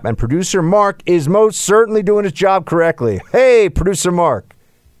Podcast app, and producer Mark is most certainly doing his job correctly. Hey, producer Mark.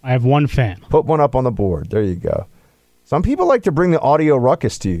 I have one fan. Put one up on the board. There you go. Some people like to bring the audio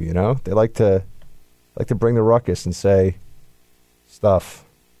ruckus to you, you know? They like to bring the ruckus and say stuff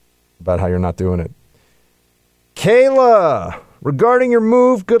about how you're not doing it. Kayla, regarding your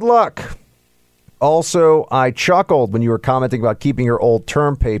move, good luck. Also, I chuckled when you were commenting about keeping your old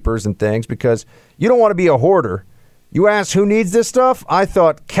term papers and things because you don't want to be a hoarder. You asked who needs this stuff? I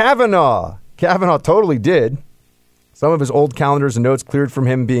thought Kavanaugh. Kavanaugh totally did. Some of his old calendars and notes cleared from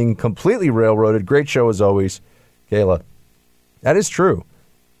him being completely railroaded. Great show as always, Kayla. That is true.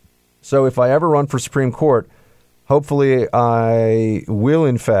 So if I ever run for Supreme Court, hopefully I will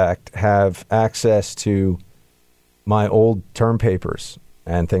in fact have access to my old term papers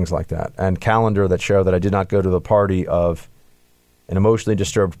and things like that, and calendar that show that I did not go to the party of an emotionally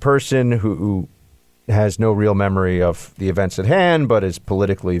disturbed person who has no real memory of the events at hand, but is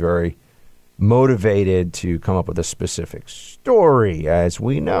politically very motivated to come up with a specific story, as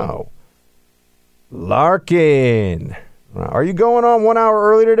we know. Larkin. Are you going on 1 hour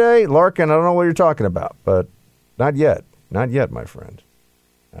early today? Larkin, I don't know what you're talking about, but not yet. Not yet, my friend.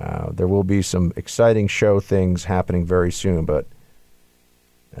 There will be some exciting show things happening very soon, but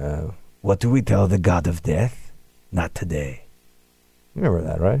what do we tell the god of death? Not today. You remember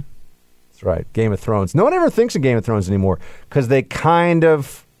that, right? That's right. Game of Thrones. No one ever thinks of Game of Thrones anymore because they kind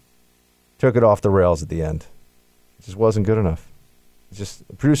of took it off the rails at the end. It just wasn't good enough. It's just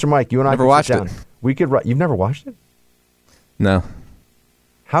producer Mike, you and I never watched it. We could. You've never watched it? No.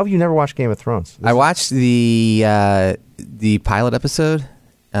 How have you never watched Game of Thrones? I watched the pilot episode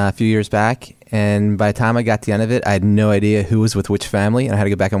a few years back, and by the time I got to the end of it, I had no idea who was with which family, and I had to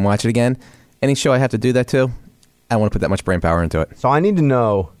go back and watch it again. Any show I have to do that to, I don't want to put that much brain power into it. So I need to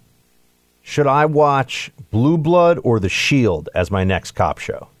know, should I watch Blue Blood or The Shield as my next cop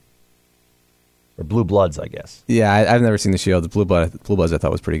show? Or Blue Bloods, I guess. Yeah, I've never seen The Shield. Blue Bloods I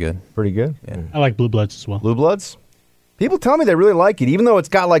thought was pretty good. Pretty good? Yeah. I like Blue Bloods as well. Blue Bloods? People tell me they really like it, even though it's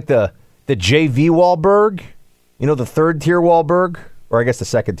got like the J.V. Wahlberg, you know, the third tier Wahlberg, or I guess the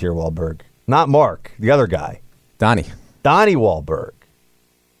second tier Wahlberg. Not Mark, the other guy. Donnie Wahlberg.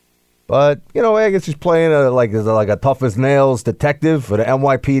 But, you know, I guess he's playing like a tough as nails detective for the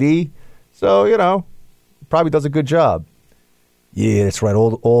NYPD. So, you know, probably does a good job. Yeah, that's right.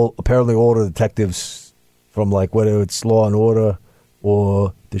 Apparently all the detectives from like whether it's Law and Order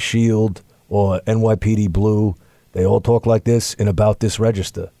or The Shield or NYPD Blue, they all talk like this in about this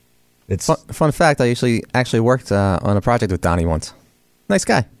register. It's fun fact. I actually worked on a project with Donnie once. Nice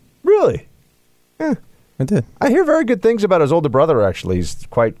guy. Really? Yeah, I did. I hear very good things about his older brother. Actually,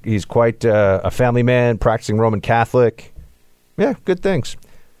 he's quite a family man, practicing Roman Catholic. Yeah, good things.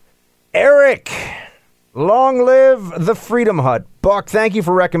 Eric, Long live the Freedom Hut. Buck, thank you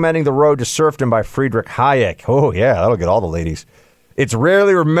for recommending The Road to Serfdom by Friedrich Hayek. Oh, yeah, that'll get all the ladies. It's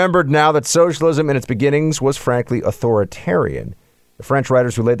rarely remembered now that socialism in its beginnings was frankly authoritarian. The French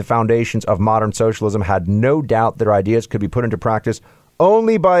writers who laid the foundations of modern socialism had no doubt their ideas could be put into practice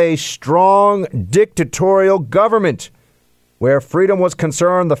only by a strong dictatorial government. Where freedom was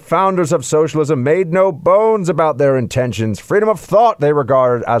concerned, the founders of socialism made no bones about their intentions. Freedom of thought they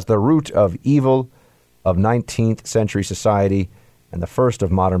regarded as the root of evil of 19th century society, and the first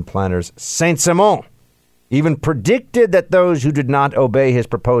of modern planners, Saint-Simon, even predicted that those who did not obey his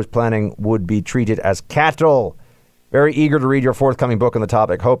proposed planning would be treated as cattle. Very eager to read your forthcoming book on the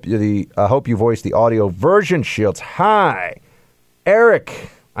topic. Hope you voice the audio version, Shields. Hi,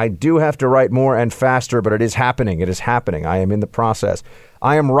 Eric. I do have to write more and faster, but it is happening. It is happening. I am in the process.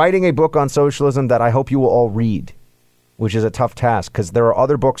 I am writing a book on socialism that I hope you will all read, which is a tough task because there are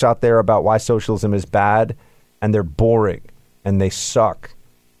other books out there about why socialism is bad, and they're boring and they suck.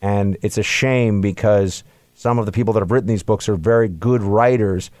 And it's a shame because some of the people that have written these books are very good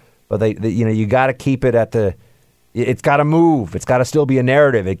writers, but they you got to keep it at the. It's got to move. It's got to still be a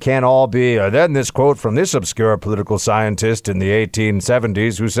narrative. It can't all be, then this quote from this obscure political scientist in the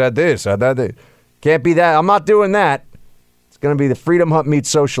 1870s who said this. Can't be that. I'm not doing that. It's going to be the Freedom Hut meets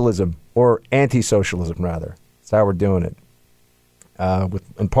socialism, or anti-socialism, rather. That's how we're doing it.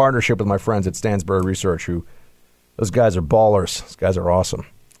 In partnership with my friends at Stansberry Research, those guys are ballers. Those guys are awesome.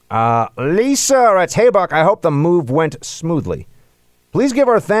 Lisa writes, hey, Buck, I hope the move went smoothly. Please give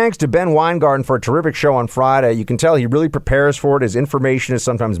our thanks to Ben Weingarten for a terrific show on Friday. You can tell he really prepares for it. His information is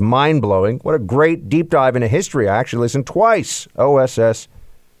sometimes mind-blowing. What a great deep dive into history. I actually listened twice. OSS,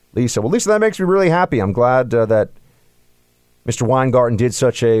 Lisa. Well, Lisa, that makes me really happy. I'm glad that Mr. Weingarten did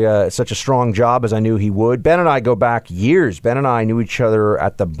such a strong job as I knew he would. Ben and I go back years. Ben and I knew each other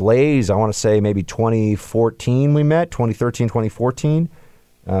at the Blaze, I want to say maybe 2014 we met, 2013, 2014.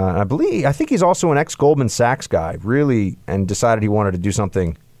 I think he's also an ex-Goldman Sachs guy, really, and decided he wanted to do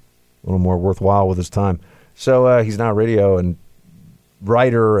something a little more worthwhile with his time. So he's now a radio and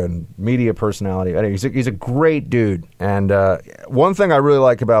writer and media personality. Anyway, he's a great dude. And one thing I really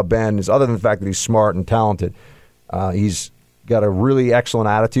like about Ben is, other than the fact that he's smart and talented, he's got a really excellent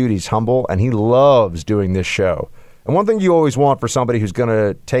attitude. He's humble, and he loves doing this show. And one thing you always want for somebody who's going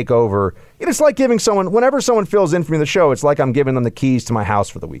to take over, it's like giving someone, whenever someone fills in for me in the show, it's like I'm giving them the keys to my house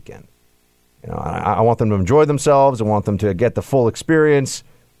for the weekend. I want them to enjoy themselves. I want them to get the full experience.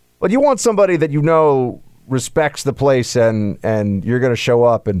 But you want somebody that you know respects the place, and you're going to show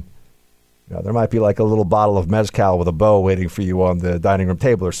up, and there might be like a little bottle of mezcal with a bow waiting for you on the dining room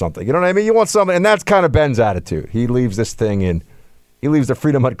table or something. You know what I mean? You want somebody, and that's kind of Ben's attitude. He leaves this thing in. He leaves the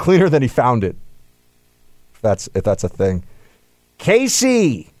Freedom Hut cleaner than he found it. If that's a thing.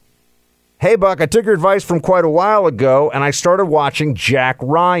 Casey, hey, Buck, I took your advice from quite a while ago, and I started watching Jack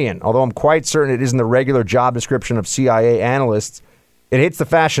Ryan. Although I'm quite certain it isn't the regular job description of CIA analysts, it hits the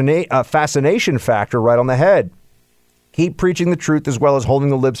fascination factor right on the head. Keep preaching the truth as well as holding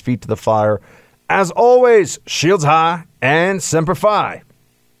the libs' feet to the fire. As always, shields high and semper fi.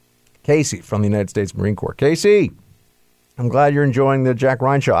 Casey from the United States Marine Corps. Casey, I'm glad you're enjoying the Jack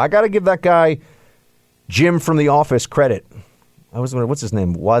Ryan show. I got to give that guy Jim from The Office credit. What's his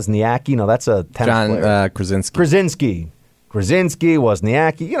name? Wozniacki? No, that's a tennis John player. Krasinski. Krasinski,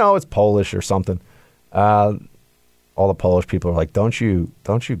 Wozniacki. It's Polish or something. All the Polish people are like, don't you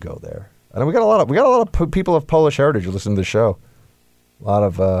go there. And we got a lot of people of Polish heritage who listen to the show. A lot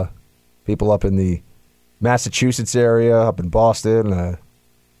of people up in the Massachusetts area, up in Boston,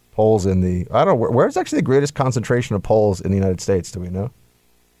 Poles in the, I don't know, where's actually the greatest concentration of Poles in the United States? Do we know?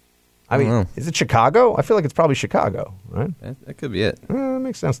 I mean, is it Chicago? I feel like it's probably Chicago, right? That could be it. That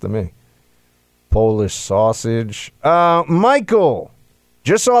makes sense to me. Polish sausage. Michael,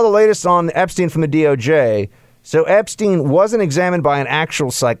 just saw the latest on Epstein from the DOJ. So Epstein wasn't examined by an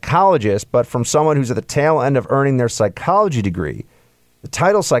actual psychologist, but from someone who's at the tail end of earning their psychology degree. The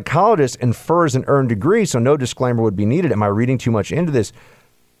title psychologist infers an earned degree, so no disclaimer would be needed. Am I reading too much into this?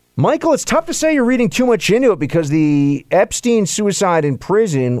 Michael, it's tough to say you're reading too much into it because the Epstein suicide in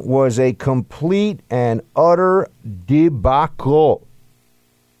prison was a complete and utter debacle.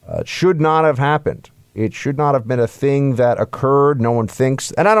 It should not have happened. It should not have been a thing that occurred. No one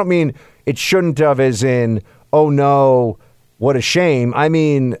thinks. And I don't mean it shouldn't have as in, oh no, what a shame. I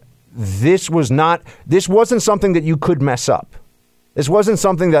mean, this wasn't something that you could mess up. This wasn't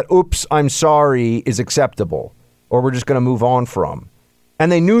something that, oops, I'm sorry, is acceptable or we're just going to move on from.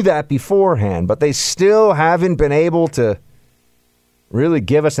 And they knew that beforehand, but they still haven't been able to really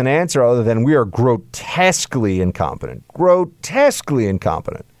give us an answer other than we are grotesquely incompetent. Grotesquely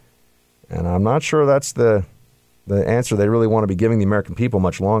incompetent. And I'm not sure that's the answer they really want to be giving the American people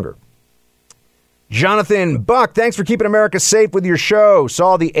much longer. Jonathan Buck, thanks for keeping America safe with your show.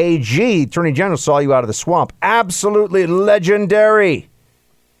 Saw the AG, Attorney General, saw you out of the swamp. Absolutely legendary.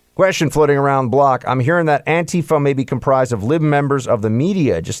 Question floating around the block. I'm hearing that Antifa may be comprised of lib members of the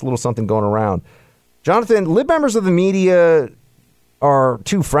media. Just a little something going around. Jonathan, lib members of the media are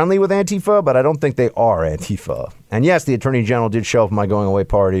too friendly with Antifa, but I don't think they are Antifa. And yes, the Attorney General did show up at my going away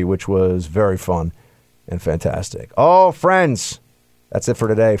party, which was very fun and fantastic. Oh, friends, that's it for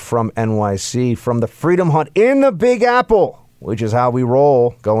today from NYC, from the Freedom Hunt in the Big Apple, which is how we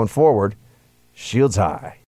roll going forward. Shields high.